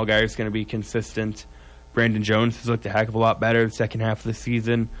 Justin Allgaier is going to be consistent. Brandon Jones has looked a heck of a lot better the second half of the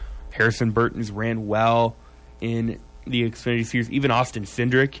season. Harrison Burton's ran well in the Xfinity Series. Even Austin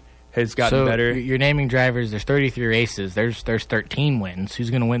Cindric has gotten better. You're naming drivers. There's 33 races. There's 13 wins. Who's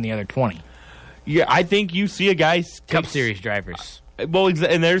going to win the other 20? Yeah, I think you see a guy... Cup Series drivers. Well,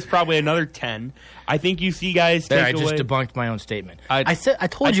 and there's probably another 10. I think you see guys take I away... just debunked my own statement. I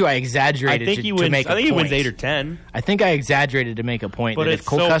told you I exaggerated to make a point. I think he wins 8 or 10. I think I exaggerated to make a point but that if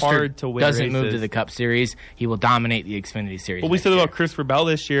Cole Custer doesn't move to the Cup Series, he will dominate the Xfinity Series. Well, we said about Christopher Bell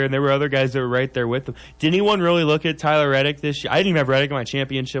this year, and there were other guys that were right there with him. Did anyone really look at Tyler Reddick this year? I didn't even have Reddick in my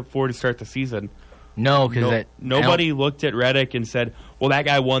championship 4 to start the season. No, because nobody looked at Reddick and said, well, that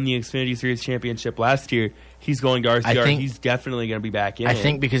guy won the Xfinity Series championship last year. He's going to RCR. He's definitely going to be back in. I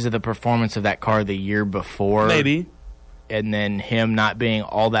think because of the performance of that car the year before. Maybe. And then him not being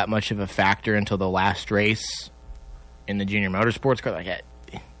all that much of a factor until the last race in the Junior Motorsports car.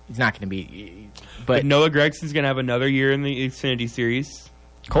 He's not going to be. But Noah Gregson's going to have another year in the Xfinity Series.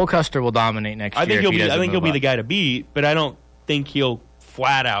 Cole Custer will dominate next year. I think he'll be the guy to beat, but I don't think he'll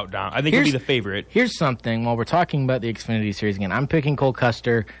flat out down. I think he'll be the favorite. Here's something. While we're talking about the Xfinity Series again, I'm picking Cole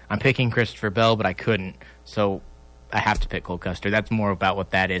Custer. I'm picking Christopher Bell, but I couldn't. So I have to pick Cole Custer. That's more about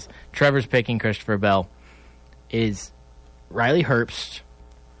what that is. Trevor's picking Christopher Bell. Is Riley Herbst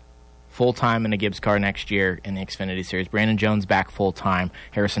full-time in a Gibbs car next year in the Xfinity Series? Brandon Jones back full-time.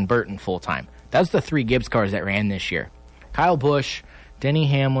 Harrison Burton full-time. That's the 3 Gibbs cars that ran this year. Kyle Busch, Denny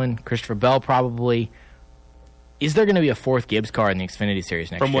Hamlin, Christopher Bell probably. Is there going to be a 4th Gibbs car in the Xfinity Series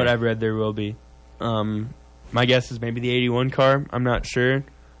next year? From what I've read, there will be. My guess is maybe the 81 car. I'm not sure.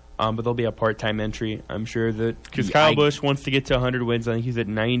 But there'll be a part-time entry. I'm sure that... Because Kyle Busch wants to get to 100 wins. I think he's at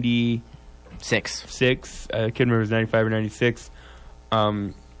 96. I can't remember if it was 95 or 96.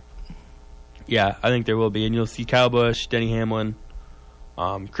 Yeah, I think there will be. And you'll see Kyle Busch, Denny Hamlin,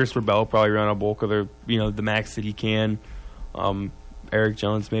 Christopher Bell probably run a bulk of the max that he can. Eric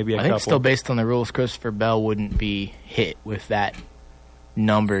Jones, maybe a couple. I think still based on the rules, Christopher Bell wouldn't be hit with that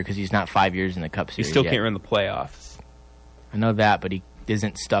number because he's not 5 years in the Cup Series. He still can't run the playoffs. I know that, but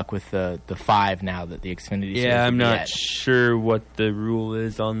isn't stuck with the 5 now that the Xfinity Series Yeah, I'm would be not at. sure what the rule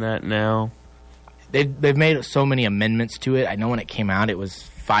is on that now. They've made so many amendments to it. I know when it came out, it was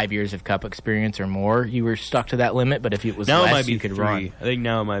 5 years of Cup experience or more. You were stuck to that limit, but if it was Now less, it might be you could 3. run. I think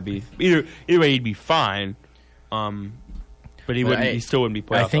now it might be either way. He'd be fine, but he wouldn't. He still wouldn't be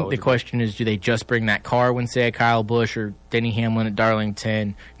playoff I think the eligible. question is, do they just bring that car when, say, Kyle Busch or Denny Hamlin at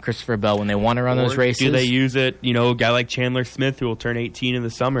Darlington, Christopher Bell, when they want to run those Or races? do they use it? A guy like Chandler Smith, who will turn 18 in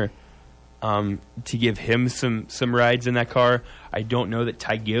the summer, to give him some rides in that car. I don't know that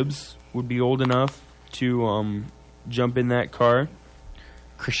Ty Gibbs would be old enough to jump in that car.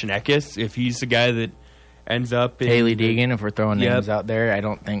 Christian Eckes, if he's the guy that ends up in Haley Deegan, if we're throwing Yep. names out there, I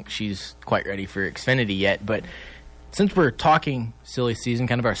don't think she's quite ready for Xfinity yet. But since we're talking silly season,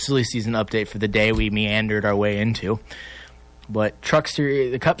 kind of our silly season update for the day we meandered our way into. But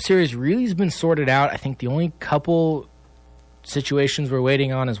the Cup Series really has been sorted out. I think the only couple situations we're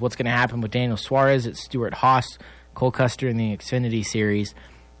waiting on is what's going to happen with Daniel Suarez at Stewart Haas, Cole Custer in the Xfinity Series,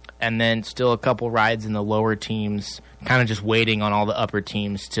 and then still a couple rides in the lower teams, kind of just waiting on all the upper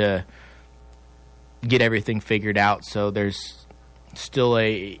teams to get everything figured out. So there's still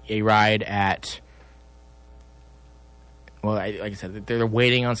a ride at, well, like I said, they're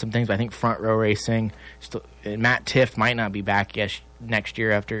waiting on some things, but I think Front Row Racing, Matt Tiff might not be back next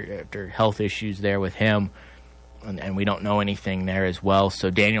year after health issues there with him, and we don't know anything there as well. So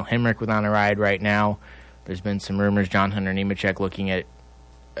Daniel Hemrick was on a ride right now. There's been some rumors, John Hunter Nemechek looking at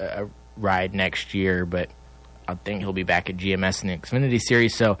a ride next year, but I think he'll be back at GMS in the Xfinity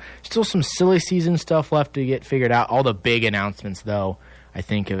Series. So still some silly season stuff left to get figured out. All the big announcements, though, I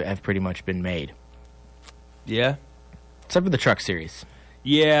think have pretty much been made. Yeah. Except for the Truck Series.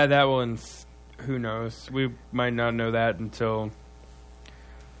 Yeah, that one's, who knows? We might not know that until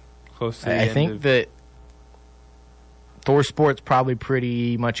close to the I end think of that Thor Sport's probably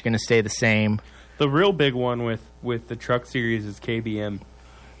pretty much going to stay the same. the real big one with the Truck Series is KBM.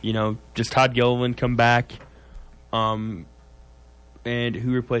 Just Todd Gilliland come back. And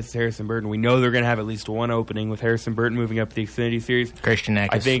who replaces Harrison Burton? We know they're going to have at least one opening with Harrison Burton moving up to the Xfinity Series. Christian Eckes.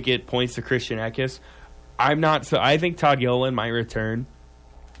 I think it points to Christian Eckes. I think Todd Gilliland might return.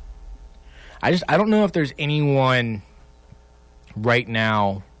 I don't know if there's anyone right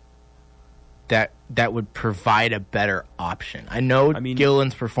now that would provide a better option. I know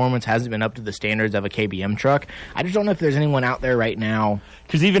Gilliland's performance hasn't been up to the standards of a KBM truck. I just don't know if there's anyone out there right now.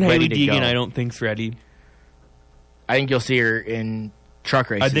 Because even Haley ready to Deegan, go. I don't think's ready. I think you'll see her in truck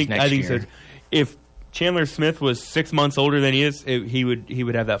races next I think year. so. If Chandler Smith was 6 months older than he is, he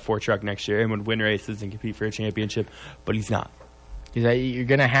would have that Ford truck next year and would win races and compete for a championship. But he's not. You're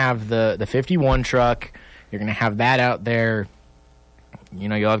going to have the 51 truck. You're going to have that out there.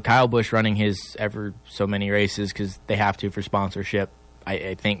 You'll have Kyle Busch running his ever so many races because they have to for sponsorship.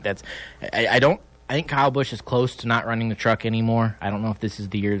 I think that's. I think Kyle Busch is close to not running the truck anymore. I don't know if this is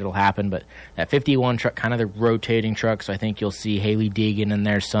the year that'll happen, but that 51 truck, kind of the rotating truck. So I think you'll see Haley Deegan in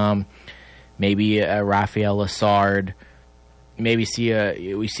there some, maybe Raphael Lessard, maybe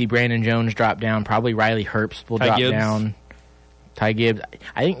we see Brandon Jones drop down. Probably Riley Herbst will drop down. Ty Gibbs.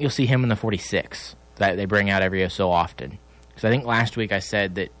 I think you'll see him in the 46 that they bring out every so often. Because I think last week I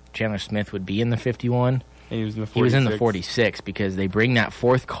said that Chandler Smith would be in the 51. And he was in the 46. He was in the 46 because they bring that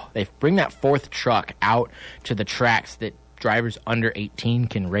fourth truck out to the tracks that drivers under 18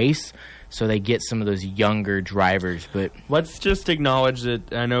 can race, so they get some of those younger drivers. But let's just acknowledge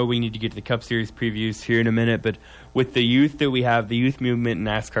that I know we need to get to the Cup Series previews here in a minute, but with the youth that we have, the youth movement in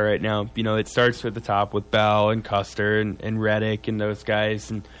NASCAR right now, it starts at the top with Bell and Custer and Reddick and those guys,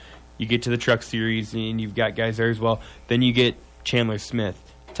 and you get to the Truck Series and you've got guys there as well. Then you get Chandler Smith,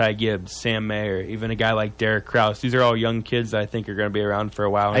 Ty Gibbs, Sam Mayer, even a guy like Derek Kraus. These are all young kids that I think are going to be around for a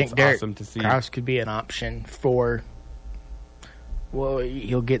while, and I think it's awesome to see. Kraus could be an option for. Well,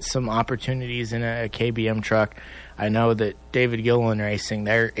 he'll get some opportunities in a KBM truck. I know that David Gilliland Racing,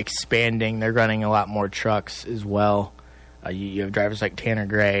 they're expanding. They're running a lot more trucks as well. You have drivers like Tanner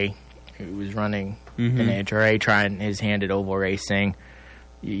Gray, who was running in HRA, trying his hand at oval racing.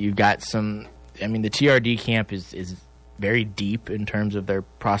 You've got some. The TRD camp is very deep in terms of their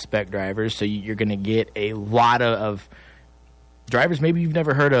prospect drivers, so you're going to get a lot of drivers maybe you've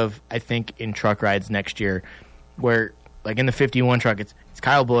never heard of, I think, in truck rides next year, where, like in the 51 truck, it's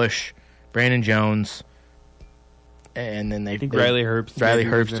Kyle Busch, Brandon Jones, and then I think Riley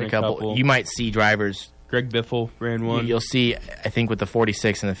Herbst, a couple. You might see drivers. Greg Biffle ran one. You'll see, I think, with the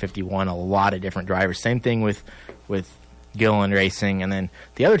 46 and the 51, a lot of different drivers. Same thing with Gilliland Racing, and then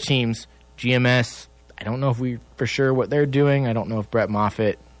the other teams, GMS. I don't know if we for sure what they're doing. I don't know if Brett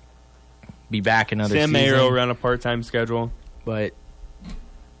Moffitt be back another Sam season. Mayer will run a part-time schedule. But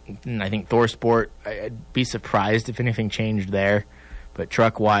And I think ThorSport, I'd be surprised if anything changed there. But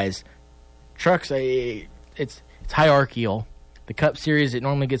truck-wise, trucks, it's hierarchical. The Cup Series, it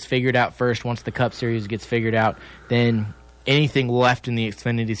normally gets figured out first. Once the Cup Series gets figured out, then anything left in the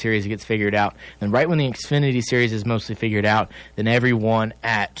Xfinity Series gets figured out. And right when the Xfinity Series is mostly figured out, then everyone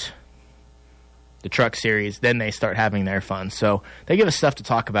at the Truck Series, then they start having their fun. So they give us stuff to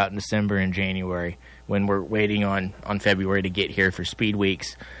talk about in December and January when we're waiting on February to get here for Speed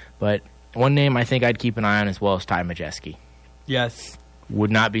Weeks. But one name I think I'd keep an eye on as well is Ty Majeski. Yes. Would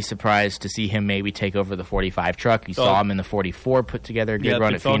not be surprised to see him maybe take over the 45 truck. You saw him in the 44 put together a good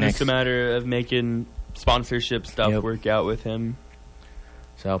run at Phoenix. It's all just a matter of making sponsorship stuff work out with him.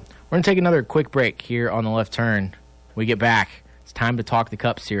 So we're going to take another quick break here on the Left Turn. When we get back, it's time to talk the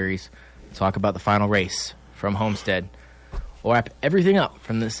Cup Series, talk about the final race from Homestead. We'll wrap everything up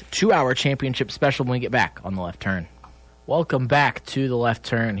from this 2-hour championship special when we get back on the Left Turn. Welcome back to the Left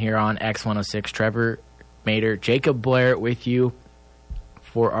Turn here on X106. Trevor Mater, Jacob Blair with you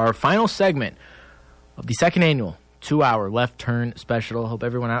for our final segment of the second annual 2-hour Left Turn special. Hope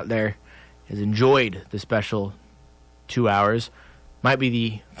everyone out there has enjoyed the special 2 hours. Might be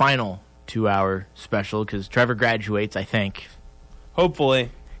the final 2-hour special because Trevor graduates, I think.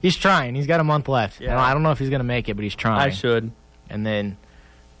 Hopefully. He's trying. He's got a month left. Yeah. I don't know if he's going to make it, but he's trying. I should. And then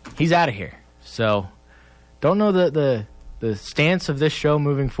he's out of here. So don't know the stance of this show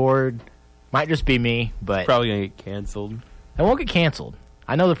moving forward. Might just be me, but Probably going to get canceled. I won't get canceled.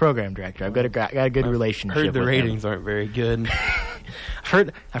 I know the program director. I've got a good relationship I've heard the with ratings him. aren't very good.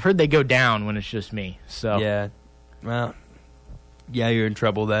 I've heard they go down when it's just me. So Yeah. Well, yeah, you're in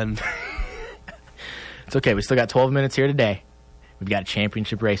trouble then. it's okay. We still got 12 minutes here today. We've got a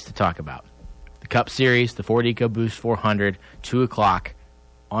championship race to talk about. The Cup Series, the Ford EcoBoost 400, 2 o'clock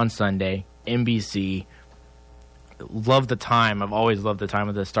on Sunday, NBC. Love the time. I've always loved the time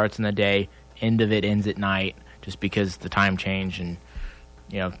of this. Starts in the day, end of it ends at night, just because the time change and,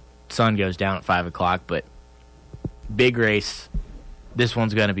 sun goes down at 5 o'clock. But big race. This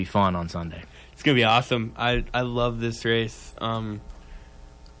one's going to be fun on Sunday. It's going to be awesome. I love this race. I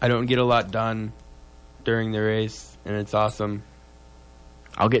don't get a lot done during the race, and it's awesome.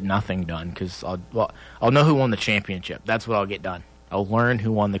 I'll get nothing done because I'll know who won the championship. That's what I'll get done. I'll learn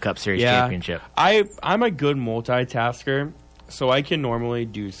who won the Cup Series championship. I'm a good multitasker, so I can normally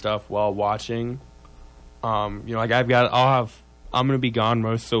do stuff while watching. I'm going to be gone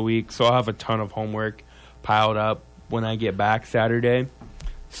most of the week, so I'll have a ton of homework piled up when I get back Saturday.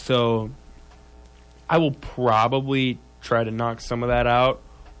 So I will probably try to knock some of that out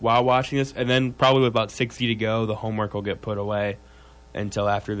while watching this, and then probably with about 60 to go, the homework will get put away until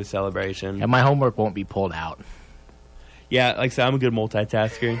after the celebration. And my homework won't be pulled out. Yeah, like I said, I'm a good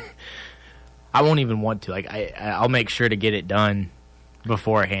multitasker. I won't even want to. I'll make sure to get it done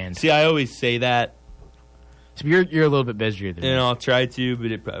beforehand. See, I always say that. So you're a little bit busier than me. I'll try to,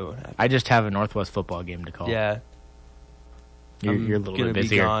 but it probably won't happen. I just have a Northwest football game to call. Yeah. You're a little bit busier. I'm going to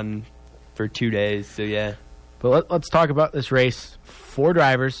be gone for 2 days, so yeah. But let's talk about this race. 4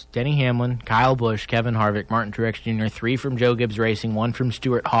 drivers, Denny Hamlin, Kyle Busch, Kevin Harvick, Martin Truex Jr., 3 from Joe Gibbs Racing, 1 from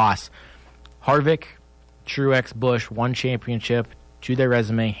Stuart Haas. Harvick, Truex, Busch, 1 championship to their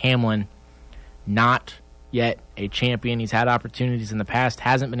resume. Hamlin, not yet a champion. He's had opportunities in the past,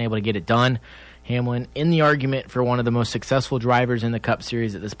 hasn't been able to get it done. Hamlin in the argument for one of the most successful drivers in the Cup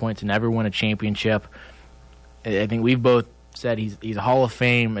Series at this point to never win a championship. I think we've both said he's a Hall of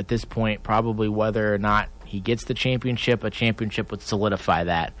Fame at this point. Probably whether or not he gets the championship, a championship would solidify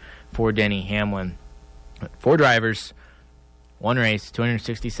that for Denny Hamlin. 4 drivers, 1 race,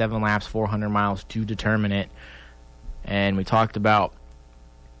 267 laps, 400 miles to determine it. And we talked about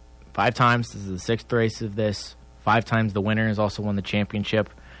 5 times. This is the 6th race of this. 5 times the winner has also won the championship.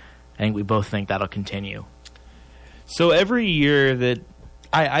 I think we both think that'll continue. So every year that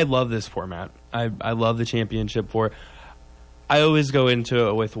I love this format. I love the championship for. I always go into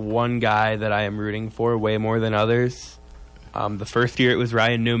it with one guy that I am rooting for way more than others. The first year it was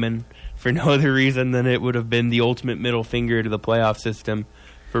Ryan Newman for no other reason than it would have been the ultimate middle finger to the playoff system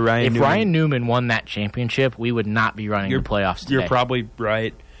for Ryan Newman. If Ryan Newman won that championship, we would not be running the playoffs today. You're probably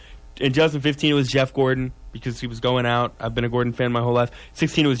right. In 2015 it was Jeff Gordon because he was going out. I've been a Gordon fan my whole life.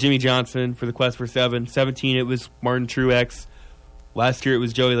 16 it was Jimmy Johnson for the Quest for 7. 17 it was Martin Truex. Last year it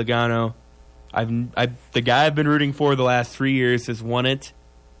was Joey Logano. The guy I've been rooting for the last 3 years has won it.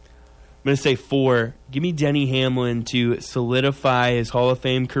 I'm going to say 4. Give me Denny Hamlin to solidify his Hall of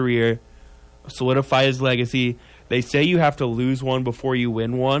Fame career, solidify his legacy. They say you have to lose one before you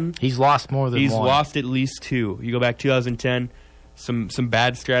win one. He's lost more than one. He's lost at least 2. You go back 2010, some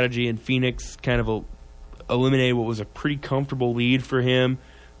bad strategy in Phoenix kind of eliminated what was a pretty comfortable lead for him.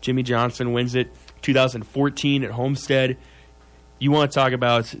 Jimmy Johnson wins it. 2014 at Homestead. You want to talk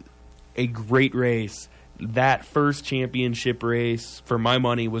about a great race. That first championship race, for my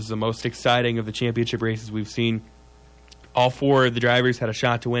money, was the most exciting of the championship races we've seen. All four of the drivers had a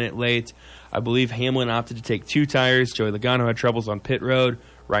shot to win it late. I believe Hamlin opted to take 2 tires. Joey Logano had troubles on pit road.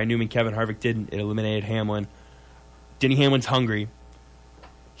 Ryan Newman, Kevin Harvick didn't. It eliminated Hamlin. Denny Hamlin's hungry.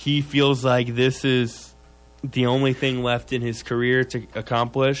 He feels like this is the only thing left in his career to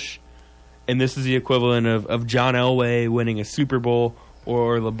accomplish. And this is the equivalent of John Elway winning a Super Bowl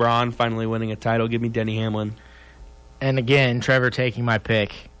or LeBron finally winning a title. Give me Denny Hamlin. And again, Trevor taking my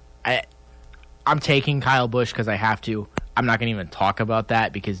pick. I'm taking Kyle Busch because I have to. I'm not going to even talk about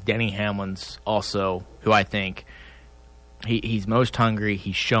that because Denny Hamlin's also who I think he's most hungry.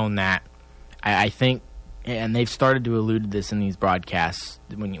 He's shown that. I think, and they've started to allude to this in these broadcasts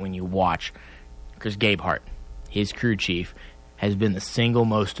when you watch, because Gabe Hart, his crew chief, has been the single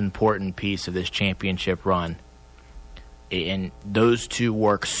most important piece of this championship run. And those two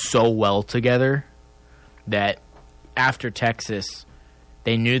work so well together that after Texas,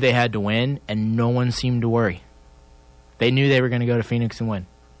 they knew they had to win, and no one seemed to worry. They knew they were going to go to Phoenix and win.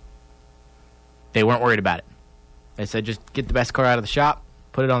 They weren't worried about it. They said, just get the best car out of the shop,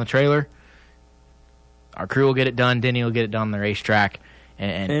 put it on the trailer. Our crew will get it done. Denny will get it done on the racetrack.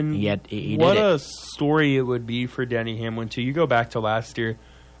 And he did it. What a story it would be for Denny Hamlin, too. You go back to last year,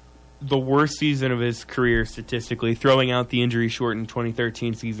 the worst season of his career statistically, throwing out the injury-shortened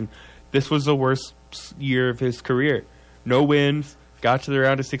 2013 season. This was the worst year of his career. No wins, got to the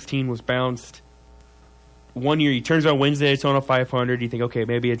round of 16, was bounced. One year, he turns on Wednesday, Daytona 500. You think, okay,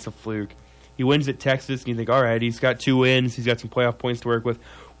 maybe it's a fluke. He wins at Texas, and you think, all right, he's got 2 wins. He's got some playoff points to work with.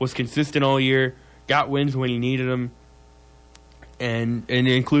 Was consistent all year. Got wins when he needed them. And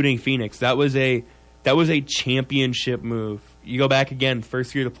including Phoenix. That was a championship move. You go back again,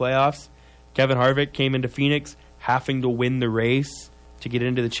 first year of the playoffs, Kevin Harvick came into Phoenix having to win the race to get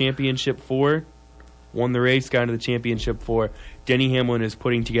into the championship 4. Won the race, got into the championship 4. Denny Hamlin is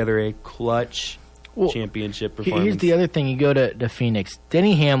putting together a clutch championship performance. Here's the other thing. You go to Phoenix.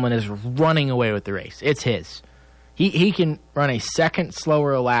 Denny Hamlin is running away with the race. It's his. He can run a second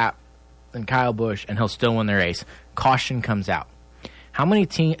slower lap than Kyle Busch, and he'll still win the race. Caution comes out. How many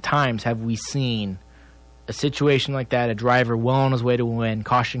times have we seen a situation like that, a driver well on his way to win,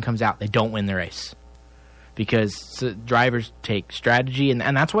 caution comes out, they don't win the race? Because drivers take strategy, and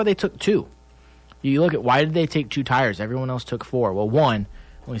that's why they took 2. You look at why did they take 2 tires? Everyone else took 4. Well, one,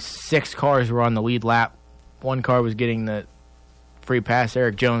 only 6 cars were on the lead lap. 1 car was getting the free pass,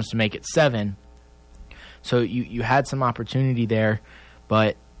 Eric Jones, to make it 7. So you had some opportunity there,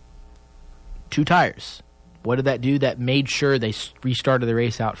 but 2 tires. What did that do? That made sure they restarted the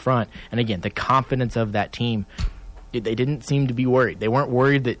race out front. And again, the confidence of that team, they didn't seem to be worried. They weren't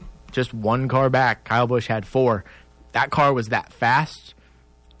worried that just 1 car back, Kyle Busch had 4. That car was that fast.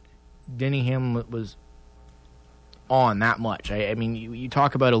 Denny Hamlin was on that much. I mean, you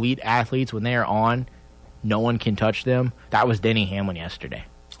talk about elite athletes, when they are on, no one can touch them. That was Denny Hamlin yesterday.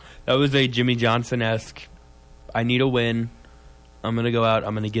 That was a Jimmy Johnson-esque, I need a win. I'm going to go out.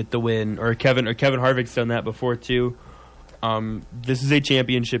 I'm going to get the win. Or Kevin Harvick's done that before, too. This is a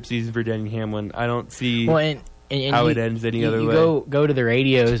championship season for Denny Hamlin. I don't see how it ends any other way. You go to the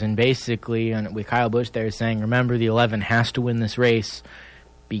radios, and basically, with Kyle Busch there saying, remember, the 11 has to win this race.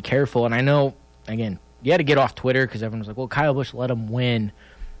 Be careful. And I know, again, you had to get off Twitter because everyone was like, well, Kyle Busch let him win.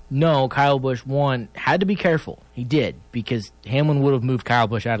 No, Kyle Busch had to be careful. He did, because Hamlin would have moved Kyle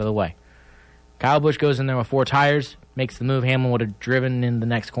Busch out of the way. Kyle Busch goes in there with 4 tires, makes the move. Hamlin would have driven in the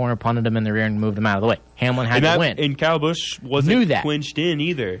next corner, punted him in the rear, and moved him out of the way. Hamlin had to win. And Kyle Busch wasn't clinched in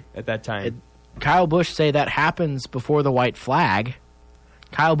either at that time. Kyle Busch say that happens before the white flag.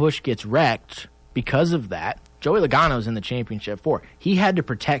 Kyle Busch gets wrecked because of that. Joey Logano's in the championship 4. He had to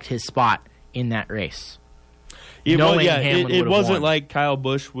protect his spot in that race. It wasn't like Kyle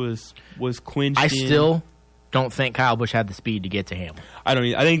Busch was clinched in. I still don't think Kyle Busch had the speed to get to Hamlin. I don't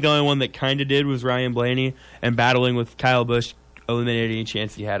either. I think the only one that kind of did was Ryan Blaney, and battling with Kyle Busch eliminated any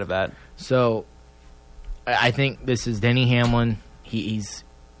chance he had of that. So I think this is Denny Hamlin.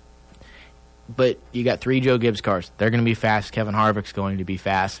 But you got 3 Joe Gibbs cars. They're going to be fast. Kevin Harvick's going to be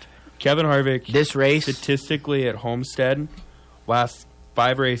fast. Kevin Harvick, this race, statistically at Homestead, last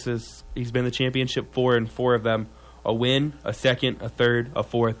 5 races, he's been the championship 4 in 4 of them. A win, a second, a third, a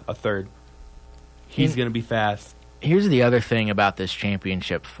fourth, a third. He's going to be fast. Here's the other thing about this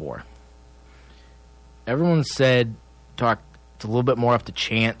championship 4. Everyone talked a little bit more up to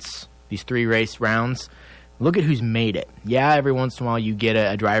chance, these 3 race rounds. Look at who's made it. Yeah, every once in a while you get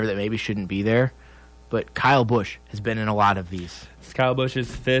a driver that maybe shouldn't be there, but Kyle Busch has been in a lot of these. Kyle Busch is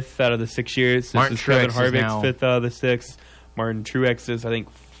 5th out of the 6 years. Martin This is Kevin Truex is Harvick's now- 5th out of the 6. Martin Truex is, I think,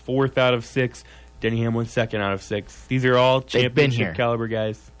 4th out of 6. Denny Hamlin 2nd out of 6. These are all They've been here. championship caliber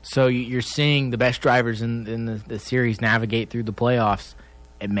guys. So you're seeing the best drivers in the series navigate through the playoffs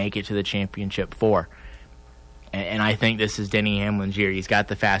and make it to the championship 4. And I think this is Denny Hamlin's year. He's got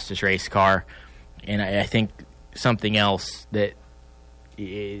the fastest race car. And I think something else that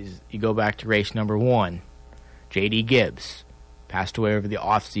is, you go back to race number 1, J.D. Gibbs passed away over the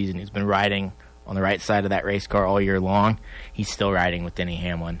offseason. He's been riding on the right side of that race car all year long. He's still riding with Denny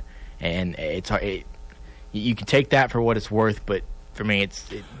Hamlin. And it's hard. You can take that for what it's worth, but for me,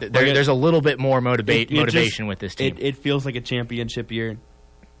 there's a little bit more motivation with this team. It feels like a championship year.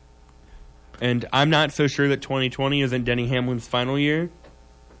 And I'm not so sure that 2020 isn't Denny Hamlin's final year.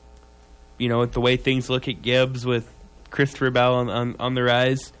 You know, with the way things look at Gibbs with Christopher Bell on the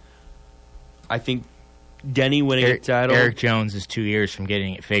rise, I think Denny winning a title. Eric Jones is 2 years from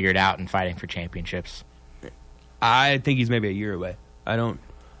getting it figured out and fighting for championships. I think he's maybe a year away. I don't.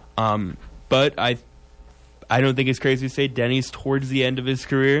 But I don't think it's crazy to say Denny's towards the end of his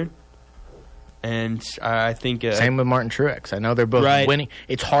career. And I think... Same with Martin Truex. I know they're both winning.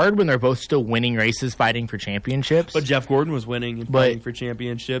 It's hard when they're both still winning races, fighting for championships. But Jeff Gordon was winning and fighting for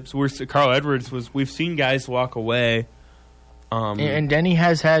championships. Carl Edwards was... We've seen guys walk away. And Denny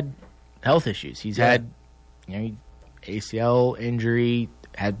has had health issues. He's had ACL injury,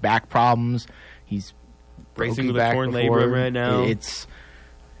 had back problems. He's racing with a torn labrum right now. It's...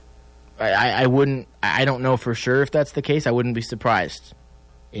 I don't know for sure if that's the case. I wouldn't be surprised,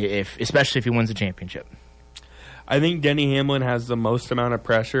 especially if he wins a championship. I think Denny Hamlin has the most amount of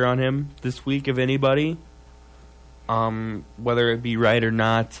pressure on him this week of anybody, whether it be right or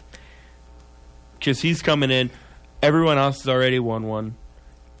not, because he's coming in. Everyone else has already won one.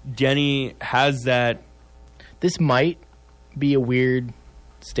 Denny has that. This might be a weird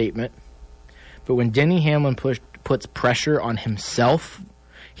statement, but when Denny Hamlin puts pressure on himself,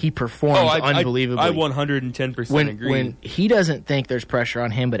 he performs unbelievably. I 110% agree. When he doesn't think there's pressure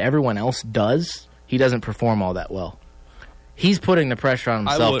on him, but everyone else does, he doesn't perform all that well. He's putting the pressure on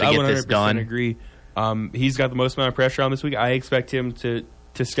himself to get this done. I agree. He's got the most amount of pressure on this week. I expect him to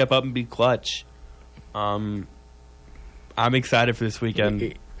step up and be clutch. I'm excited for this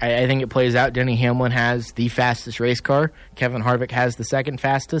weekend. I think it plays out. Denny Hamlin has the fastest race car. Kevin Harvick has the second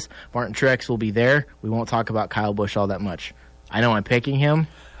fastest. Martin Truex will be there. We won't talk about Kyle Busch all that much. I know I'm picking him.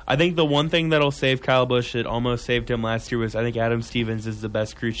 I think the one thing that'll save Kyle Busch, it almost saved him last year, was I think Adam Stevens is the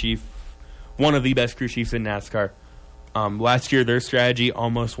best crew chief, one of the best crew chiefs in NASCAR. Last year, their strategy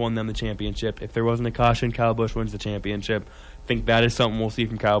almost won them the championship. If there wasn't a caution, Kyle Busch wins the championship. I think that is something we'll see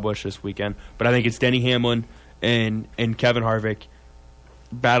from Kyle Busch this weekend. But I think it's Denny Hamlin and Kevin Harvick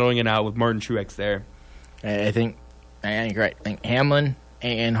battling it out with Martin Truex there. I think you're right. I think Hamlin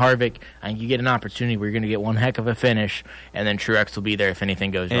and Harvick, I think you get an opportunity where you're going to get one heck of a finish, and then Truex will be there if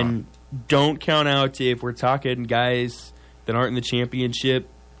anything goes wrong. And don't count out, if we're talking guys that aren't in the championship,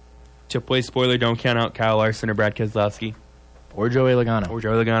 to play spoiler, don't count out Kyle Larson or Brad Keselowski. Or Joey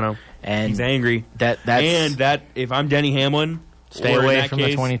Logano. And he's angry. That if I'm Denny Hamlin, stay away from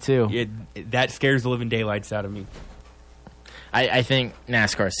the 22. That scares the living daylights out of me. I think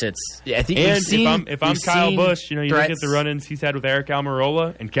NASCAR sits. I think if I'm Kyle Busch, you look at the run-ins he's had with Eric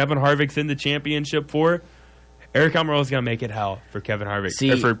Almirola, and Kevin Harvick's in the championship for. Eric Almirola's gonna make it hell for Kevin Harvick.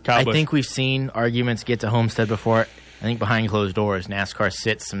 For Kyle Busch. I think we've seen arguments get to Homestead before. I think behind closed doors, NASCAR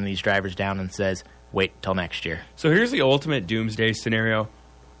sits some of these drivers down and says, "Wait till next year." So here's the ultimate doomsday scenario.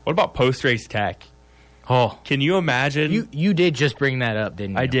 What about post-race tech? Oh, can you imagine? You did just bring that up,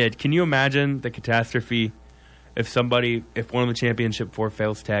 didn't you? I did. Can you imagine the catastrophe? If one of the championship 4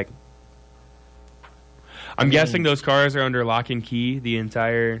 fails tech, I'm guessing those cars are under lock and key the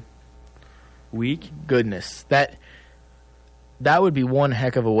entire week. Goodness, that would be one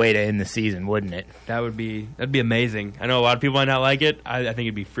heck of a way to end the season, wouldn't it? That'd be amazing. I know a lot of people might not like it. I think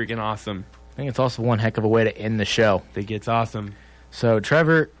it'd be freaking awesome. I think it's also one heck of a way to end the show. I think it's awesome. So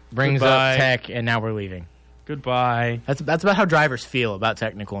Trevor brings up tech, and now we're leaving. Goodbye. That's about how drivers feel about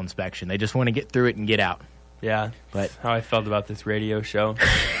technical inspection. They just want to get through it and get out. Yeah, that's how I felt about this radio show.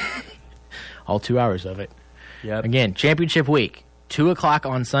 All 2 hours of it. Yep. Again, championship week, 2 o'clock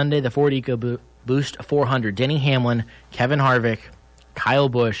on Sunday, the Ford EcoBoost 400. Denny Hamlin, Kevin Harvick, Kyle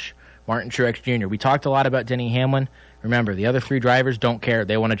Busch, Martin Truex Jr. We talked a lot about Denny Hamlin. Remember, the other 3 drivers don't care.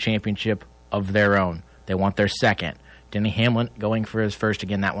 They want a championship of their own. They want their second. Denny Hamlin going for his first.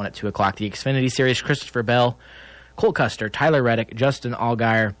 Again, that one at 2 o'clock. The Xfinity Series, Christopher Bell, Cole Custer, Tyler Reddick, Justin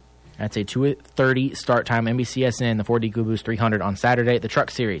Allgaier, That's a 2:30 start time. NBCSN, the Ford EcoBoost 300 on Saturday. The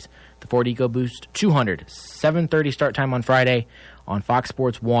Truck Series, the Ford EcoBoost 200, 7:30 start time on Friday on Fox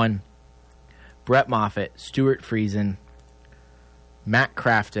Sports 1. Brett Moffitt, Stuart Friesen, Matt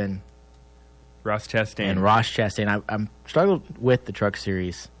Crafton, Ross Chastain. and Ross Chastain. I'm struggled with the Truck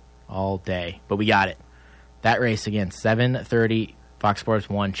Series all day, but we got it. That race again, 7:30, Fox Sports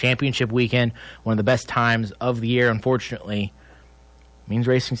 1. Championship weekend, one of the best times of the year, unfortunately. Means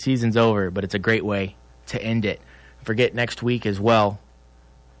racing season's over, but it's a great way to end it. Forget next week as well.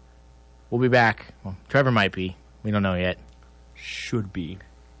 We'll be back. Well, Trevor might be. We don't know yet. Should be.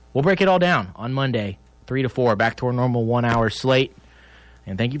 We'll break it all down on Monday, 3 to 4, back to our normal 1 hour slate.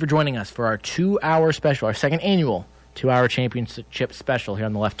 And thank you for joining us for our 2 hour special, our second annual 2 hour championship special here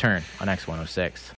on the Left Turn on X106.